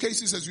most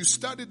cases, as you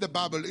study the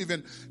Bible,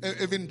 even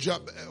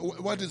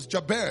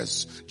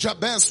Jabez?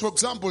 Jabez, for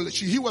example,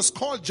 he was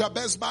called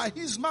Jabez by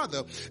his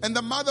mother. And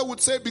the mother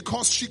would say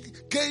because she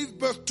gave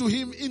birth to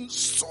him in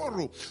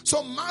sorrow.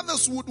 So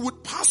mothers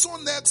would pass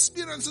on their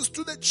experiences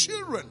to the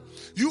children.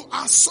 You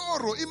are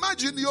sorrow.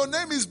 Imagine your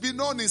name is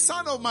Benoni,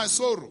 son of my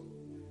sorrow.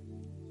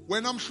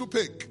 When I'm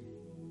Shlupek,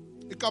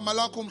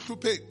 ikamalaku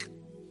mhlupek,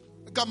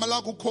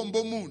 ikamalaku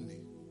kombomuni.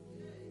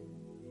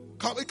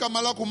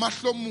 Igama lakho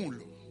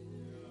mahlomulo.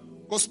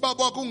 Because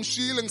baba wakho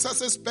ngishile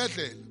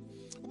ngisasesibhedlela.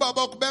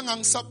 Ubaba wakho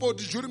bengangi-support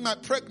during my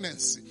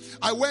pregnancy.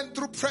 I went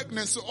through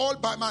pregnancy all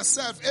by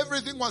myself.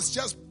 Everything was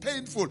just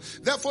painful.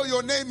 Therefore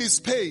your name is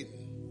pain.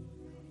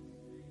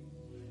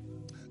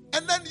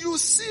 And then you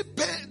see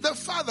the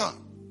father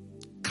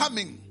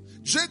coming.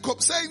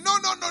 Jacob saying, no.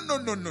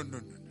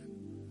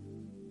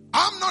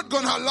 I'm not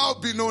going to allow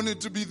Benoni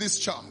to be this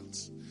child.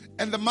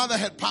 And the mother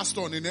had passed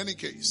on in any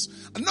case.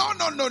 No.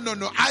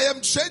 I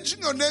am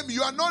changing your name.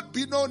 You are not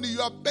Benoni.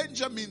 You are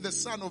Benjamin, the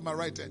son of my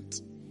right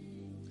hand.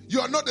 You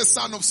are not the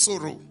son of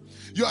sorrow.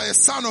 You are a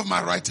son of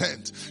my right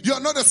hand. You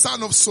are not a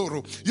son of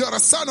sorrow. You are a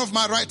son of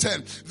my right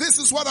hand. This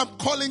is what I'm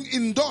calling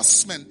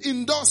endorsement.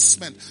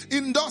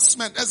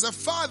 As a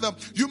father,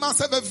 you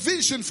must have a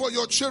vision for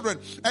your children.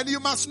 And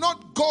you must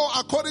not go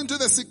according to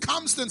the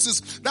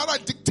circumstances that are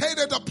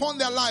dictated upon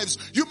their lives.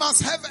 You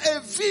must have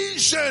a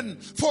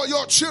vision for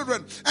your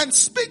children and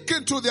speak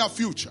into their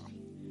future.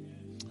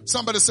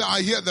 Somebody say,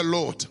 I hear the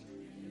Lord.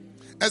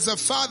 As a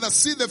father,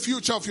 see the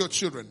future of your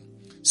children.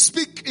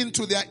 Speak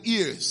into their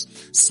ears.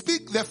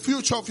 Speak the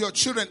future of your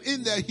children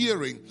in their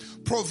hearing.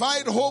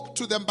 Provide hope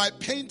to them by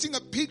painting a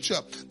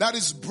picture that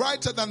is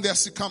brighter than their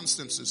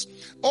circumstances.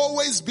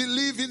 Always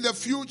believe in the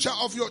future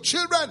of your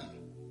children.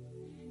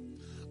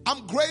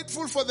 I'm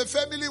grateful for the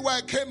family where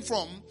I came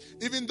from,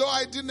 even though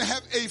I didn't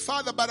have a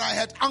father, but I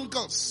had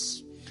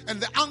uncles.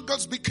 And the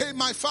uncles became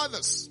my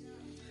fathers.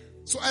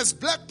 So as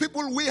black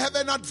people, we have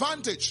an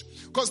advantage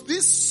because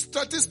these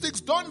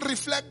statistics don't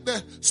reflect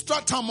the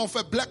stratum of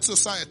a black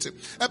society.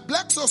 A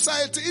black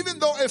society, even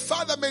though a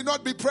father may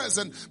not be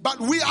present, but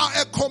we are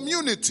a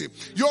community.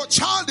 Your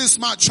child is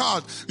my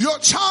child. Your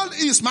child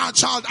is my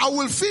child. I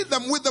will feed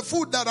them with the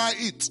food that I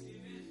eat.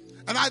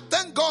 And I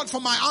thank God for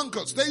my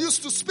uncles. They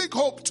used to speak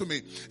hope to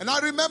me. And I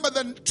remember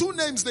the two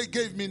names they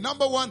gave me.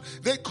 Number one,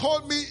 they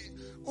called me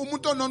the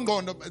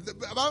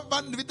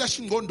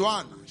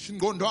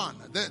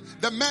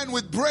man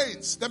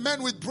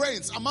with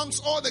brains.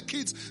 Amongst all the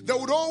kids, they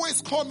would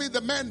always call me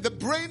the man, the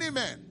brainy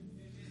man.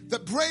 The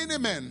brainy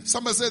man.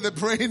 Somebody say the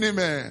brainy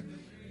man.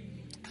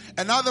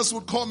 And others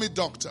would call me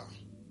doctor.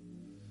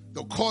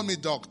 They'll call me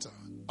doctor.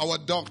 Our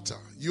doctor.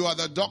 You are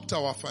the doctor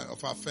of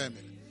our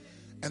family.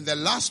 And the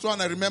last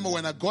one, I remember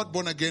when I got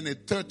born again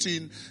at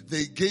 13,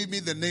 they gave me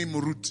the name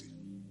Muruti.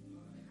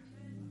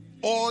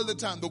 All the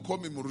time, they'll call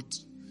me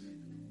Muruti.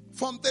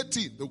 From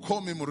 13, they'll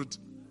call me Muruti.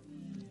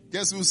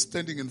 Guess who's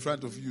standing in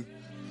front of you?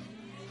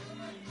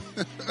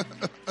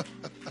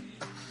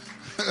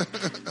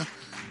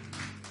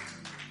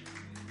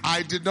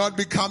 I did not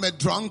become a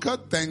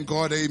drunkard, thank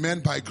God,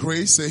 amen, by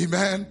grace,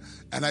 amen.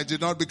 And I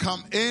did not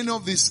become any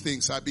of these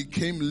things. I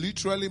became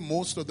literally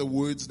most of the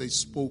words they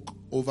spoke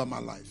over my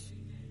life.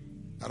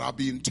 That I'll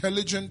be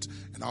intelligent,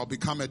 and I'll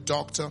become a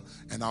doctor,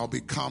 and I'll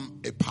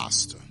become a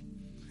pastor.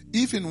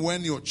 Even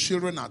when your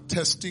children are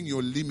testing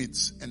your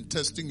limits and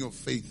testing your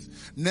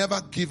faith, never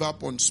give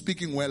up on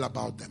speaking well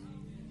about them.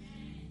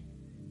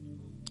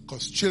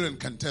 Because children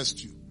can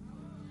test you.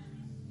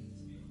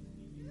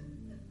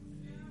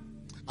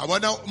 I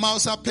went out,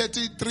 Mausa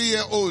Petty,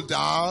 3-year-old.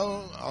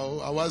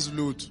 I was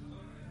lewd. To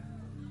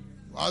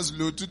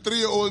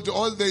 3-year-old,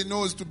 all they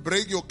know is to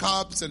break your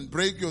cups and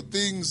break your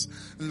things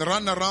and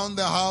run around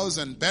the house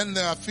and bend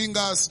their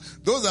fingers.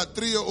 Those are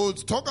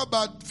 3-year-olds. Talk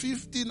about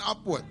 15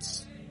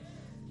 upwards.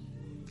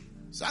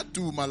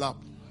 Satu malap.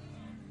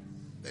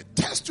 They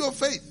test your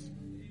faith.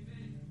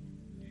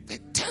 They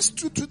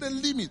test you to the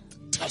limit.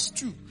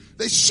 Test you.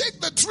 They shake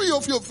the tree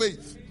of your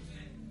faith.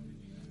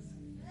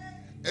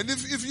 And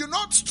if you're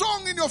not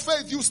strong in your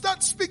faith, you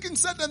start speaking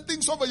certain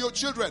things over your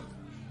children.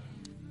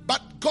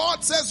 But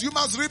God says you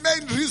must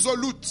remain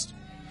resolute.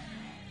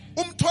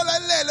 Umthola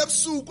elele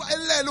ebusuku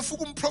elele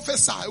ufuka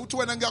umprophesy uthi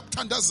wena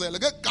ngiyakuthandazela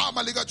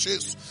ngegama lika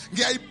Jesu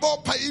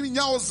ngiyayibopha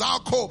inyawo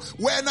zakho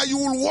wena you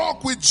will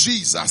walk with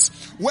Jesus.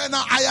 When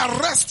I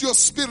arrest your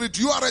spirit,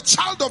 you are a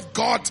child of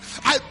God.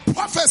 I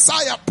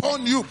prophesy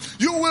upon you.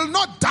 You will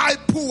not die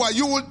poor.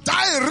 You will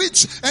die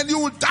rich and you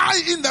will die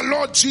in the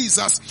Lord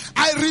Jesus.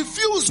 I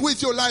refuse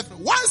with your life.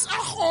 What's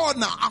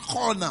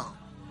Achona?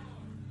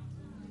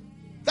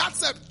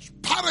 That's a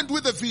parent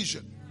with a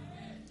vision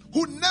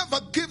who never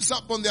gives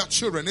up on their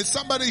children. Is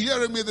somebody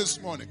hearing me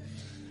this morning?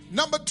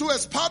 Number 2,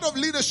 as part of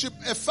leadership,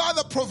 a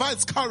father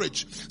provides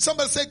courage.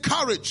 Somebody say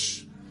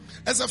courage.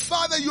 As a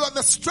father, you are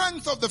the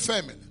strength of the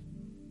family.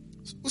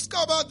 Who's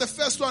about the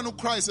first one who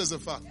cries as a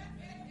father?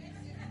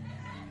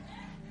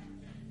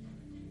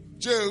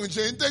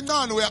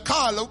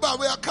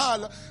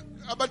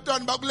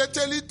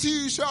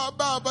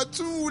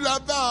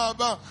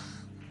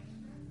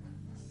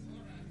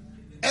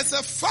 As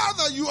a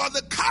father, you are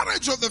the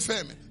courage of the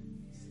family.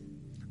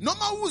 You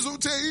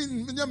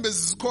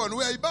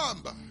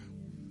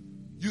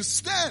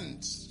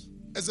stand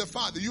as a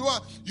father. You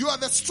are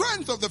the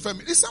strength of the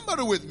family. Is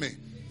somebody with me?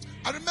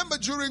 I remember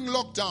during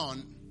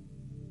lockdown,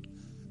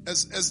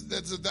 as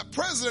the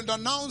president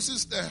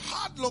announces the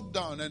hard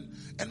lockdown,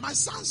 and my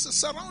sons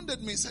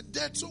surrounded me and said,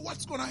 Dad, so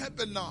what's going to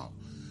happen now?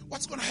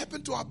 What's going to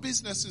happen to our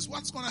businesses?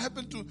 What's going to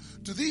happen to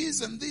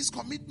these and these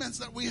commitments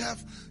that we have?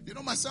 You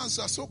know, my sons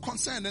are so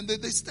concerned, and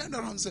they stand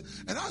around and say,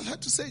 and I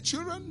had to say,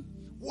 children,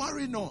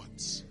 worry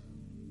not.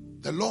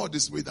 The Lord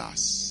is with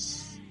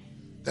us.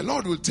 The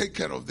Lord will take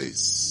care of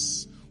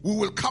this. We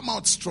will come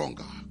out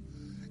stronger.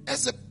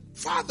 As a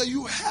father,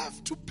 you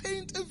have to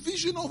paint a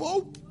vision of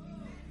hope.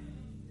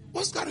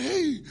 What's that?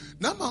 Hey,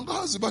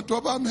 namangazi bantu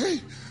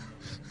abami.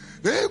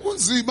 Hey,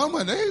 kunzima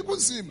man. Hey,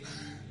 kunzima.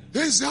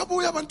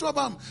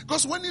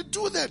 Because when you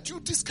do that, you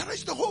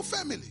discourage the whole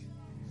family.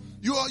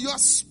 You are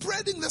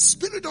spreading the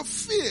spirit of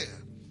fear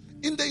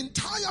in the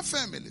entire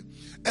family.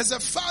 As a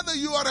father,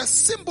 you are a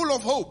symbol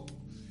of hope.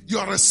 You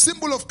are a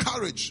symbol of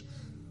courage.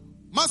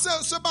 But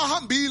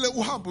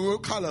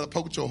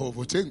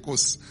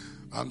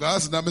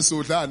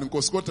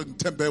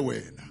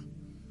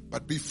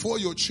before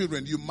your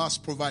children, you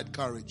must provide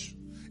courage.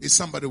 Is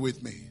somebody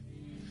with me?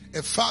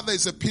 A father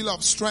is a pillar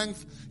of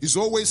strength. He's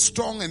always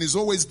strong and he's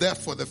always there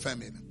for the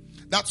family.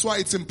 That's why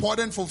it's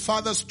important for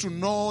fathers to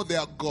know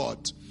their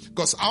God.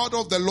 Because out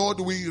of the Lord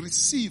we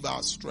receive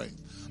our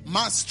strength.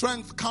 My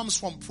strength comes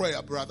from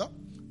prayer, brother.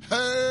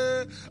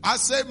 Hey, I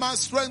say my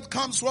strength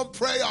comes from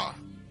prayer.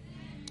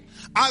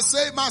 I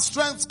say my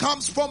strength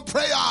comes from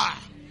prayer.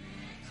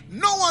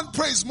 No one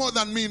prays more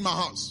than me in my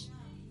house.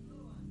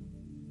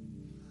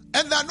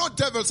 And they're not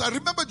devils. I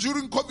remember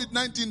during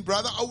COVID-19,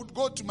 brother, I would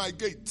go to my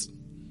gate.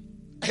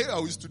 Hey, I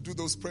used to do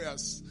those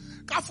prayers.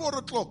 4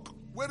 o'clock,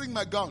 wearing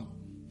my gown.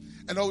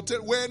 And I would tell,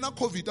 where na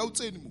COVID, I would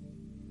say anymore.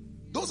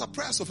 Those are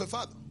prayers of a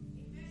father.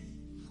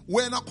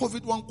 Where na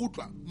COVID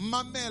wankutla,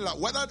 mamela,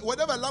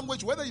 whatever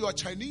language, whether you are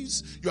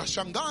Chinese, you are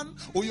Shangan,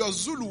 or you are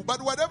Zulu,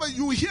 but whatever,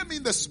 you hear me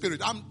in the spirit.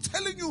 I'm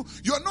telling you,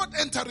 you are not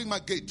entering my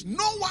gate.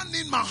 No one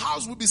in my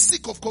house will be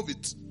sick of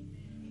COVID.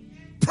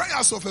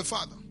 Prayers of a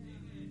father.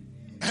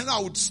 And I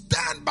would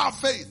stand by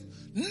faith,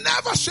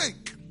 never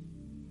shake,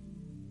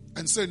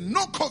 and say,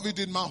 no COVID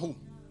in my home.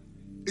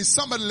 Is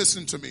somebody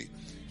listening to me?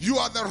 You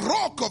are the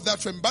rock of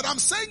that family. But I'm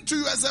saying to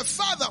you as a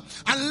father,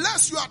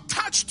 unless you are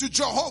attached to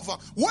Jehovah,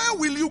 where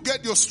will you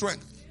get your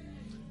strength?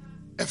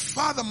 A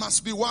father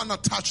must be one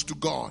attached to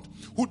God,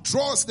 who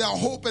draws their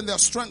hope and their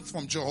strength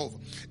from Jehovah.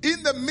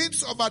 In the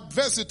midst of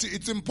adversity,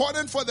 it's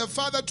important for the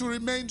father to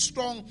remain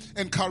strong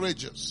and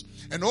courageous,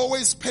 and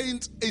always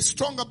paint a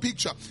stronger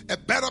picture, a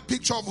better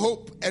picture of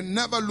hope, and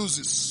never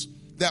loses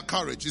their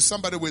courage. Is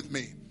somebody with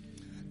me?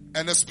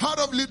 And as part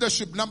of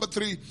leadership, number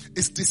 3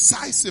 is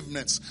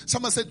decisiveness.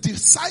 Someone said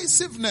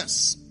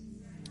decisiveness.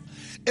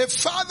 A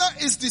father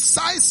is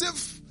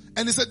decisive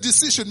and is a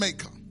decision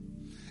maker.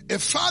 A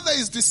father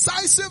is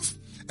decisive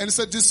and is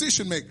a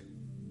decision maker.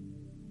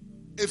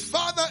 A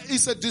father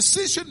is a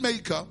decision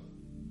maker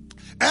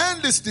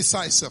and is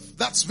decisive.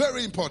 That's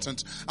very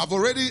important. I've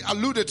already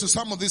alluded to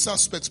some of these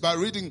aspects by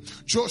reading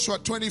Joshua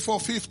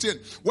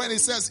 24:15, when it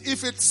says,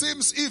 if it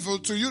seems evil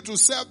to you to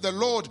serve the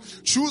Lord,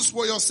 choose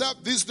for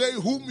yourself this day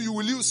whom you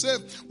will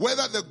serve,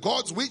 whether the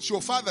gods which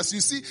your fathers.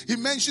 You see, he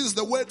mentions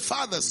the word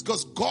fathers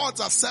because gods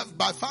are served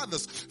by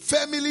fathers.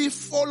 Family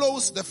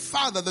follows the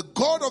father. The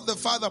God of the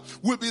father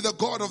will be the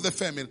God of the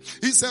family.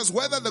 He says,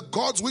 whether the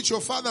gods which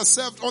your father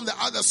served on the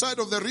other side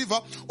of the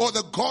river, or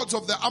the gods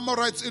of the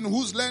Amorites in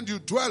whose land you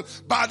dwell,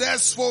 but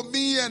as for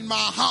me and my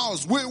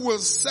house, we will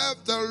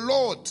serve the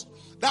Lord.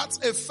 That's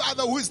a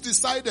father who is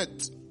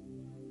decided.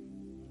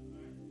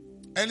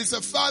 And it's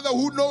a father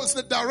who knows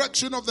the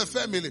direction of the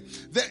family.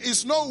 There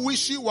is no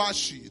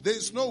wishy-washy. There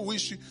is no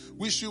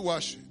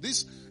wishy-washy.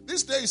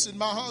 These days in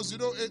my house,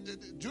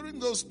 during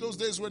those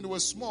days when it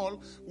was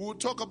small, we would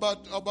talk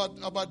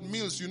about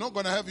meals. You're not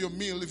going to have your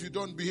meal if you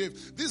don't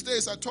behave. These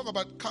days I talk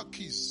about car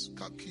keys.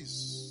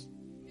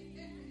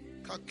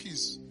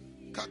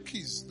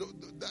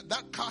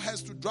 That car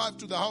has to drive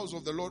to the house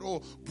of the Lord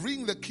or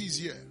bring the keys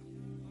here.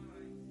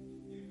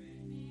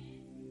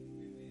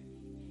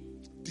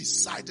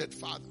 Decided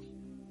father.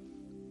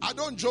 I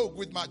don't joke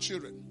with my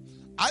children.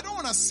 I don't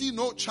want to see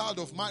no child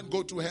of mine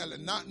go to hell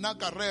and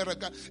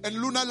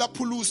luna la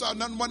pulusa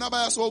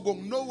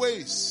no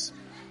ways.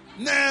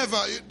 Never.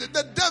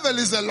 The devil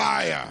is a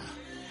liar.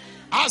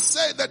 I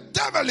say the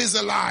devil is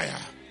a liar.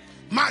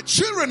 My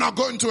children are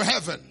going to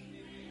heaven.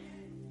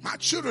 My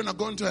children are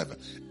going to heaven.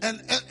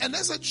 And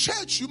as a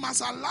church, you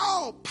must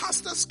allow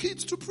pastors'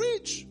 kids to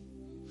preach.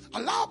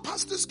 Allow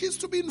pastors' kids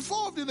to be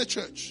involved in the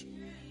church.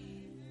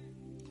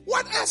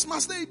 What else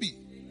must they be?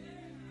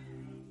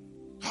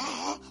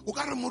 Yes,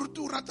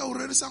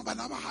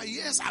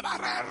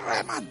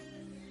 man.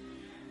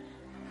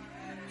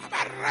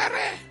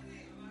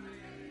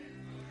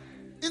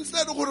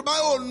 Instead of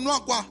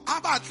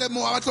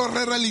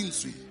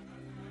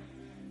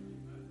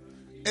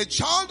a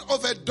child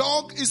of a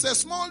dog is a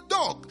small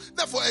dog.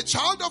 Therefore, a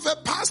child of a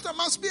pastor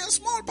must be a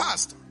small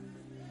pastor.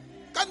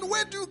 And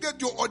where do you get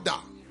your order?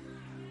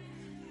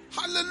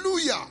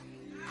 Hallelujah.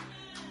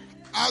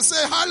 I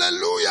say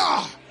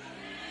hallelujah.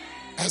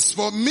 As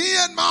for me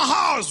and my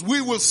house,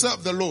 we will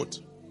serve the Lord.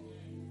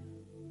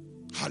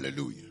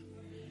 Hallelujah.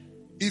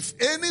 If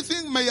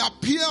anything may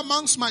appear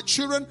amongst my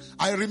children,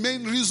 I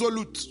remain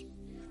resolute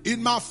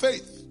in my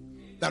faith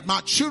that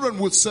my children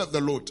will serve the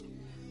Lord.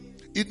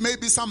 It may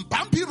be some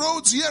bumpy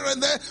roads here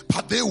and there,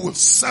 but they will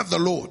serve the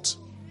Lord.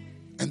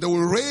 And they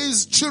will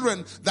raise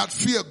children that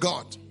fear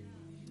God.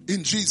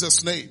 In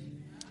Jesus' name.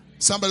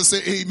 Somebody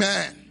say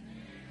amen.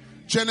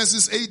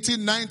 Genesis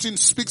 18:19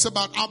 speaks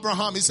about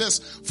Abraham. He says,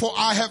 for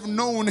I have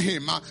known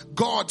him.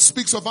 God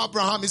speaks of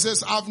Abraham. He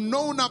says, I've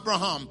known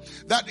Abraham,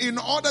 that in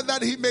order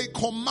that he may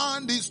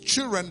command his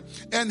children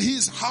and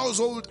his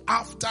household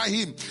after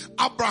him.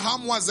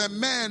 Abraham was a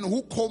man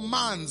who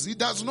commands. He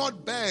does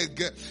not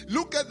beg.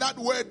 Look at that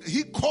word.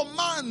 He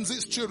commands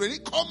his children. He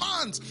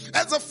commands.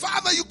 As a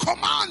father, you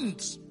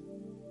command.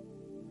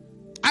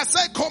 I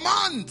say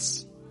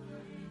command.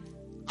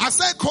 I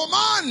say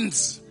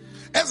command.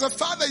 As a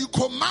father, you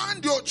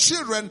command your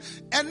children,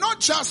 and not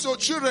just your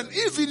children,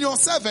 even your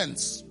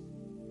servants,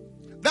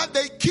 that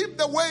they keep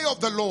the way of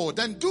the Lord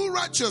and do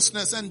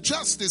righteousness and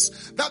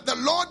justice, that the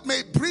Lord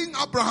may bring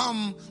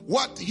Abraham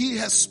what he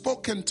has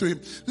spoken to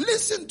him.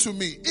 Listen to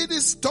me. It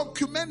is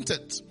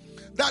documented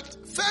that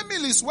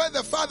families where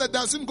the father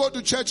doesn't go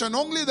to church and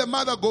only the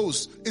mother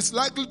goes, it's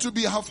likely to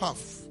be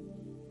half-half.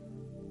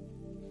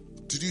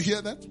 Did you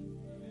hear that?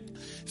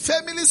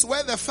 Families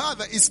where the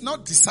father is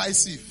not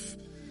decisive,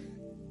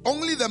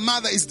 only the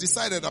mother is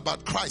decided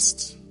about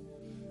Christ,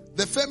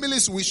 the family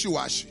is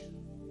wishy-washy.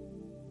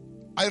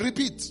 I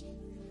repeat,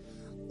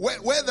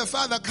 where the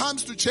father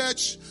comes to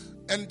church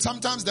and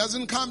sometimes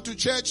doesn't come to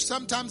church,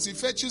 sometimes he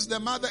fetches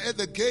the mother at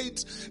the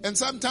gate, and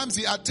sometimes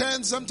he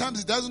attends, sometimes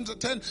he doesn't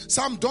attend,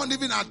 some don't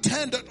even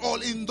attend at all.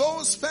 In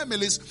those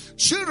families,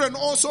 children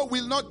also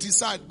will not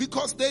decide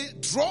because they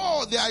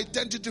draw their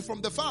identity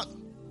from the father.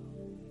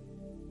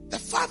 The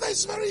father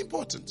is very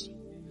important.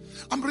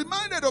 I'm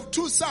reminded of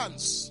two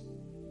sons.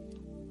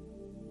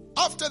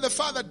 After the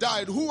father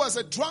died, who was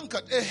a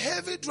drunkard, a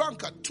heavy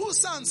drunkard, two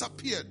sons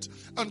appeared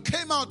and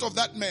came out of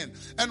that man.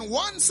 And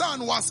one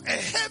son was a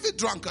heavy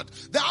drunkard.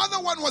 The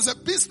other one was a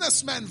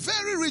businessman,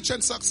 very rich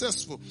and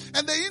successful.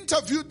 And they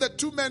interviewed the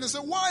two men and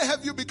said, why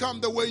have you become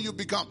the way you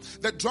become?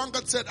 The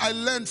drunkard said, I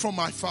learned from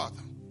my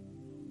father.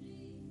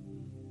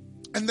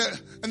 And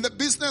the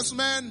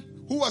businessman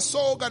who was so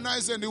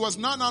organized and he was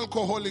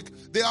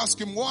non-alcoholic, they asked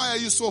him, why are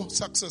you so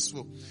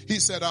successful? He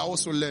said, I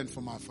also learned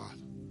from my father.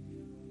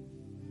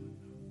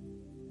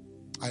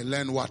 I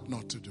learned what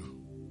not to do.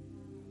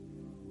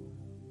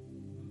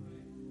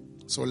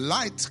 So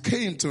light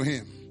came to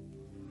him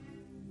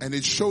and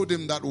it showed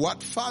him that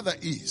what father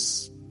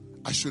is,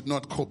 I should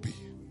not copy.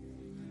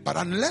 But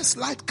unless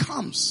light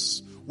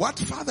comes, what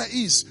father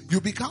is,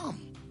 you become.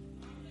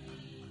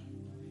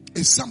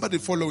 Is somebody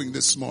following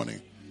this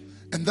morning?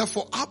 And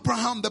therefore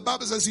Abraham, the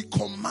Bible says he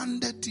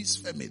commanded his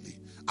family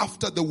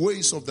after the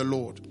ways of the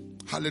Lord.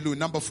 Hallelujah.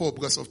 Number 4,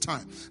 because of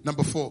time.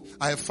 Number 4,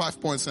 I have 5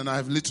 points and I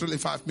have literally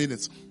 5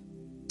 minutes.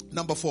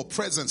 Number 4,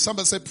 presence.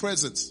 Somebody say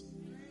presence.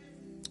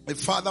 A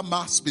father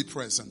must be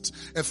present.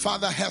 A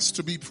father has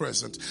to be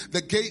present.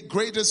 The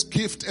greatest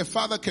gift a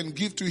father can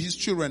give to his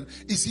children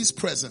is his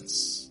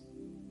presence.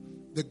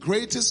 The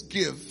greatest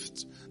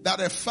gift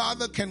that a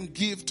father can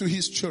give to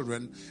his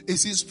children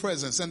is his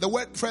presence. And the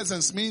word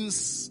presence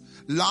means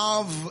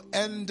love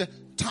and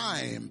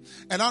time.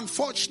 And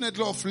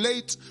unfortunately of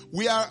late,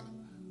 we are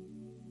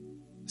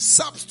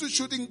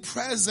substituting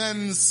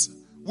presence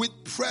with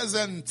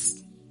presence.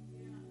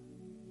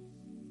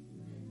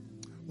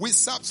 We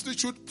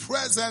substitute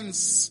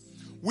presence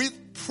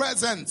with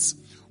presents.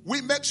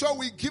 We make sure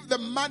we give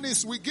them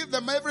monies, we give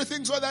them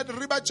everything so that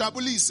riba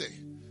jabulise.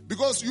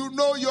 Because you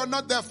know you're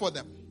not there for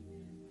them.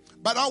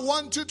 But I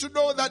want you to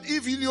know that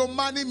even your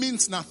money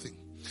means nothing.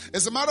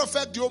 As a matter of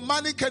fact, your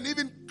money can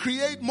even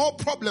create more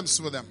problems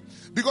for them.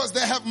 Because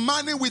they have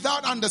money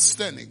without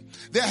understanding.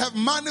 They have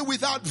money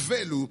without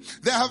value.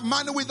 They have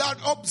money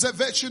without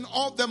observation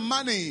of the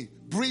money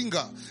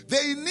bringer.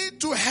 They need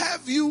to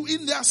have you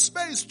in their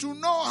space to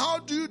know how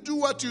do you do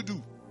what you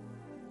do.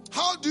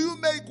 How do you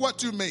make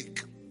what you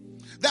make?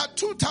 There are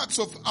two types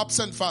of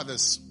absent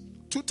fathers.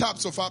 Two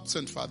types of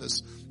absent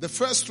fathers. The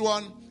first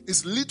one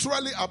is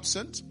literally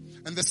absent.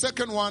 And the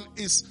second one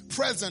is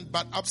present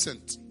but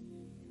absent.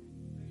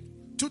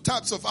 Two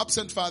types of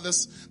absent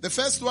fathers. The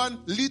first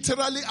one,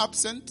 literally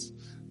absent.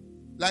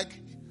 Like,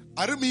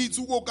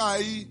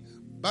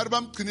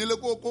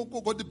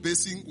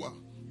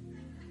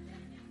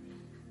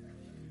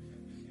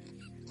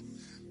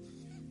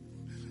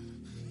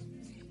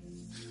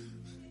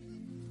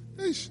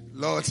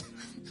 Lord.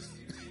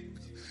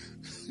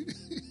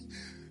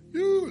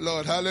 You,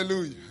 Lord,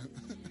 hallelujah.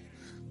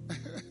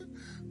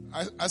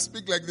 I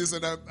speak like this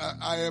and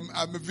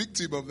I'm a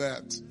victim of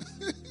that.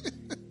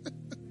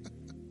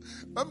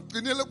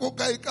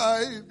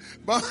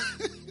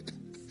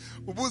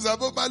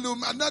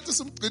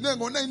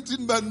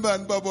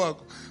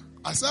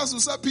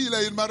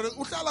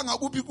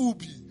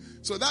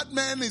 So that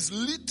man is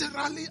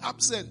literally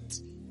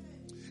absent.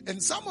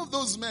 And some of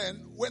those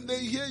men, when they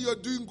hear you're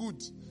doing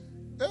good,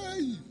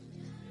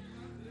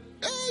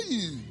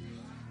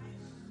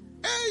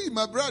 hey,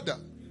 my brother,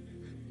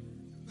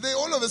 they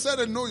all of a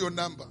sudden know your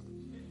number.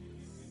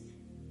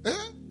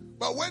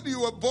 But when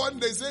you were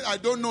born, they say, I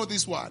don't know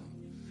this one.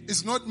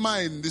 It's not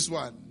mine, this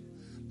one.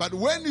 But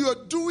when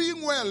you're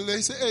doing well,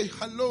 they say, hey,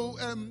 hello,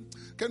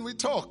 can we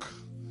talk?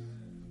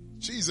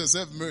 Jesus,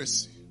 have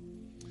mercy.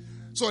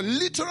 So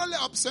literally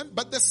absent.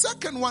 But the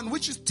second one,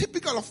 which is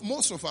typical of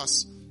most of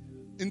us,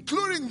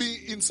 including me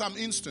in some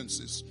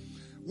instances,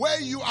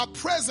 where you are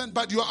present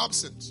but you're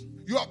absent.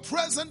 You are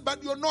present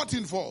but you're not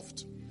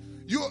involved.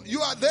 You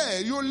are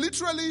there. You are in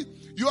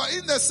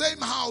the same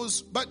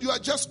house but you are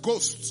just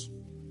ghosts.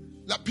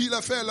 La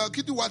pila fella,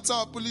 kiti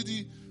WhatsApp,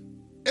 politi.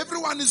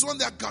 Everyone is on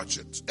their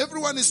gadget.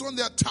 Everyone is on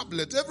their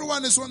tablet.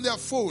 Everyone is on their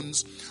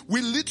phones.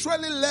 We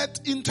literally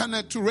let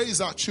internet to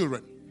raise our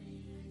children.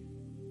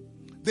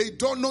 They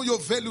don't know your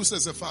values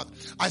as a father.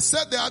 I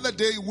said the other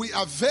day, we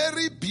are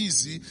very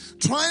busy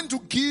trying to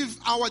give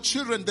our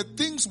children the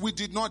things we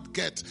did not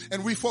get,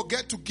 and we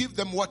forget to give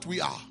them what we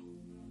are.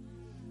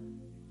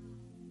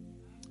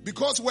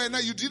 Because when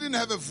you didn't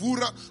have a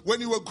vura,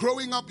 when you were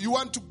growing up, you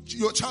want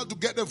your child to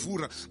get a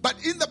vura.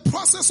 But in the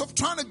process of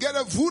trying to get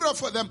a vura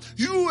for them,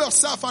 you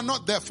yourself are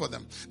not there for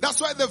them. That's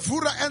why the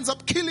vura ends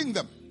up killing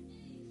them.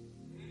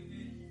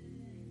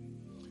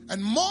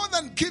 And more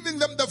than giving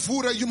them the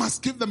vura, you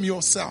must give them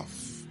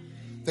yourself.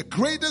 The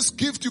greatest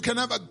gift you can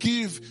ever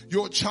give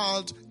your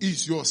child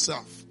is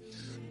yourself.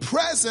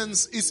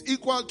 Presence is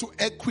equal to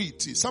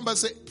equity. Somebody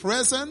say,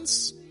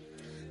 presence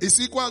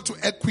is equal to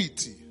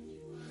equity.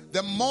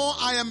 The more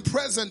I am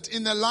present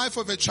in the life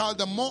of a child,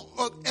 the more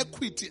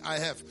equity I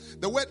have.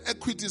 The word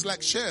equity is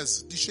like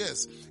shares, the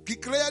shares.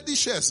 The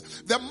shares.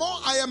 The more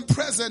I am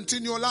present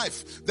in your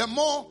life, the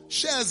more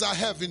shares I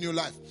have in your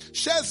life.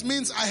 Shares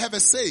means I have a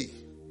say.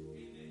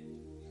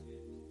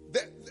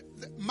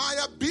 My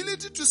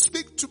ability to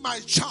speak to my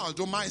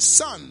child or my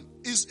son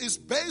is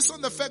based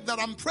on the fact that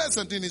I'm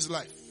present in his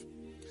life.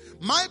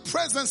 My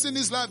presence in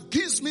his life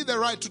gives me the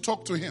right to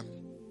talk to him.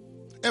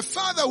 A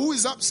father who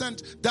is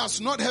absent does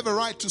not have a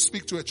right to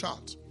speak to a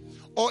child.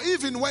 Or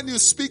even when you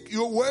speak,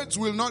 your words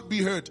will not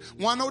be heard.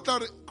 Because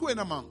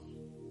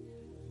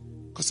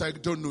I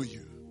don't know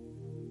you.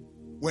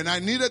 When I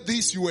needed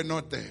this, you were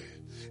not there.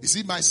 You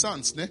see, my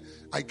sons,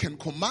 I can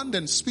command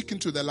and speak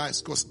into their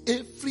lives because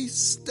every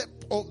step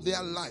of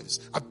their lives,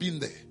 I've been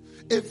there.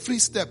 Every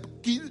step.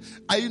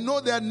 I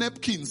know their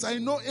napkins. I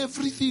know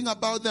everything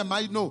about them.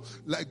 I know.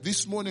 Like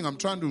this morning, I'm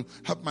trying to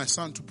help my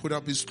son to put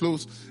up his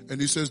clothes.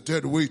 And he says,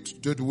 Dad,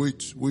 wait. And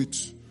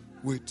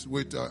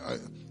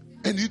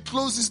he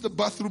closes the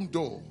bathroom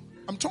door.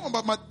 I'm talking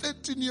about my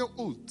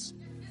 13-year-old.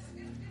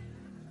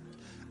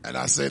 And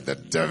I said, the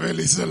devil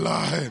is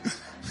alive.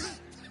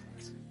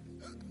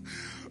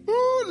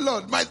 Oh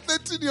Lord, my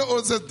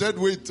 13-year-old says, Dad,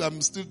 wait,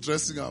 I'm still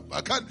dressing up.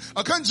 I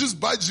can't just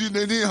budge in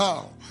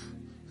anyhow.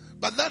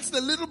 But that's the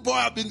little boy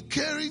I've been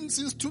carrying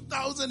since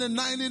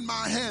 2009 in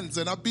my hands.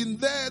 And I've been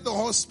there at the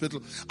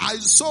hospital. I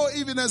saw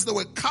even as they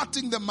were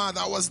cutting the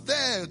mother, I was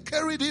there,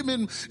 carried him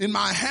in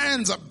my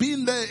hands. I've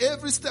been there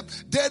every step.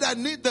 Dad, I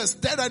need this.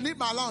 Dad, I need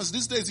my allowance.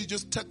 These days he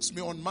just texts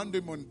me on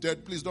Monday morning,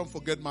 Dad, please don't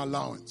forget my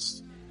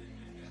allowance.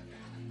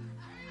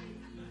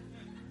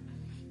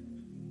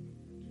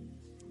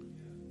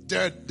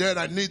 Dad,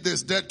 I need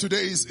this. Dad,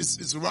 today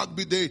is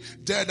rugby day.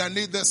 Dad, I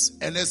need this.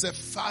 And as a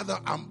father,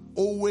 I'm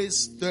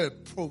always there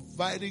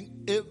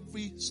providing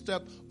every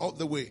step of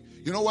the way.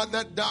 You know what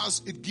that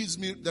does? It gives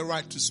me the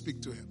right to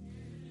speak to him.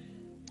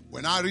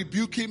 When I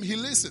rebuke him, he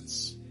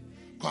listens.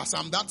 Because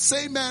I'm that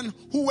same man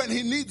who when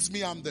he needs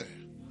me, I'm there.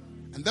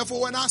 And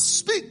therefore when I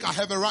speak, I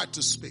have a right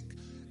to speak.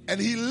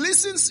 And he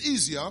listens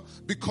easier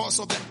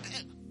because of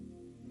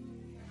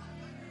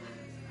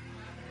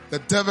the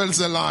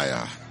devil's a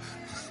liar.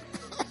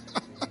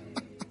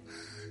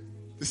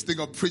 This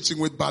thing of preaching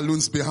with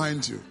balloons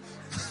behind you.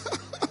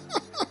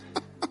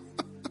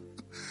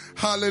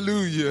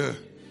 Hallelujah.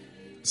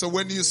 So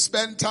when you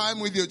spend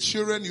time with your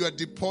children, you are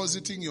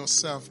depositing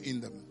yourself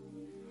in them.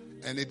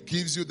 And it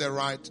gives you the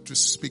right to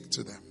speak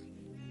to them.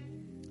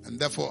 And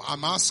therefore,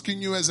 I'm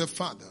asking you as a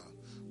father,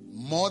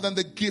 more than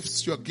the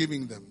gifts you're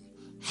giving them,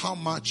 how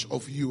much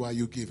of you are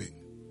you giving?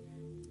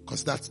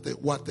 Because that's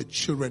what the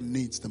children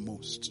needs the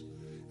most.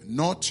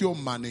 Not your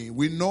money.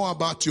 We know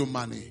about your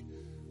money.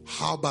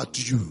 How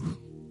about you?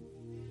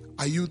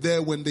 Are you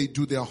there when they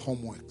do their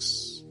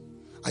homeworks?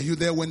 Are you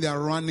there when they are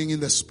running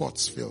in the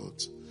sports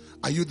field?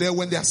 Are you there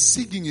when they are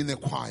singing in the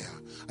choir?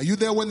 Are you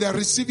there when they are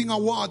receiving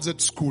awards at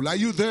school? Are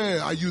you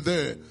there? Are you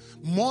there?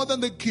 More than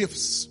the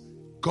gifts,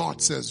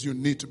 God says you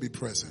need to be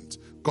present.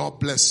 God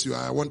bless you.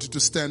 I want you to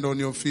stand on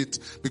your feet.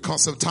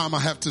 Because of time, I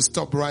have to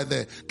stop right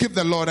there. Give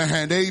the Lord a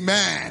hand.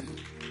 Amen.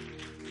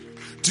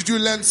 Did you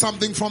learn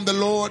something from the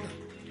Lord?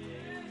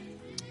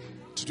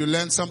 Did you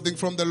learn something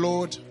from the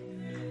Lord?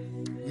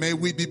 May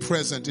we be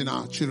present in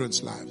our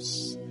children's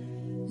lives.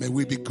 May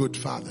we be good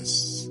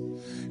fathers.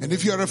 And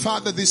if you're a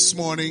father this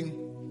morning,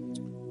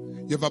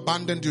 you've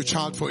abandoned your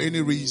child for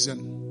any reason.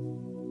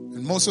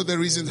 And most of the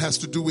reason has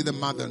to do with the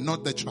mother,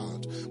 not the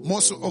child.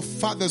 Most of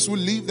fathers who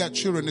leave their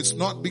children, it's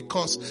not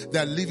because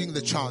they're leaving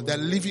the child, they're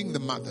leaving the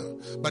mother.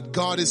 But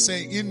God is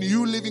saying, in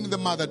you leaving the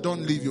mother,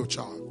 don't leave your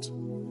child.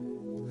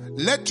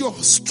 Let your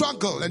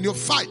struggle and your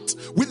fight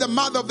with the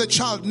mother of the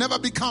child never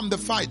become the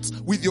fight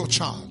with your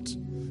child.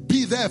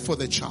 Be there for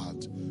the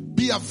child.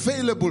 Be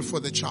available for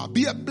the child.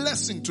 Be a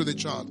blessing to the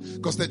child,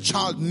 because the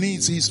child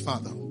needs his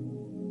father.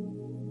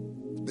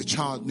 The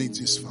child needs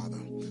his father.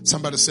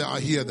 Somebody say, I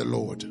hear the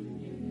Lord.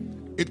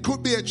 It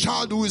could be a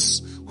child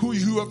who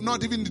you have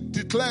not even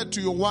declared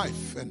to your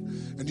wife,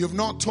 and you have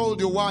not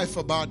told your wife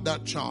about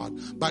that child.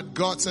 But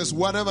God says,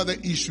 whatever the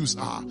issues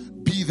are,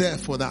 be there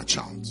for that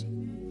child.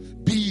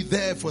 Be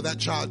there for that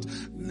child.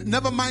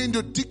 Never mind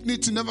your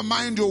dignity, never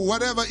mind your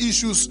whatever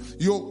issues,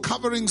 your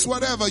coverings,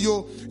 whatever,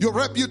 your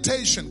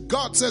reputation.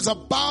 God says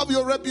above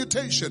your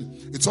reputation,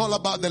 it's all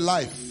about the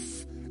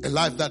life. A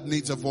life that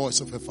needs a voice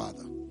of a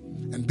father.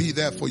 And be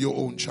there for your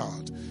own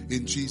child.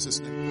 In Jesus'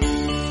 name.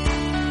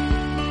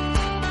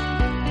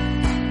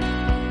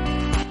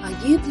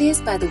 Are you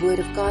blessed by the word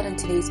of God on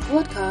today's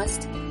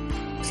podcast?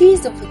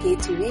 Please don't forget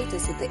to rate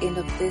us at the end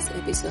of this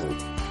episode.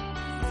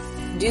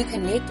 Do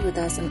connect with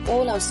us on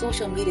all our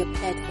social media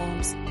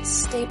platforms.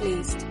 Stay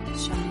blessed.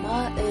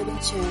 Shamar Urban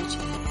Church,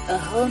 a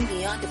home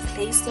beyond the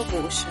place of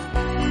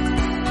worship.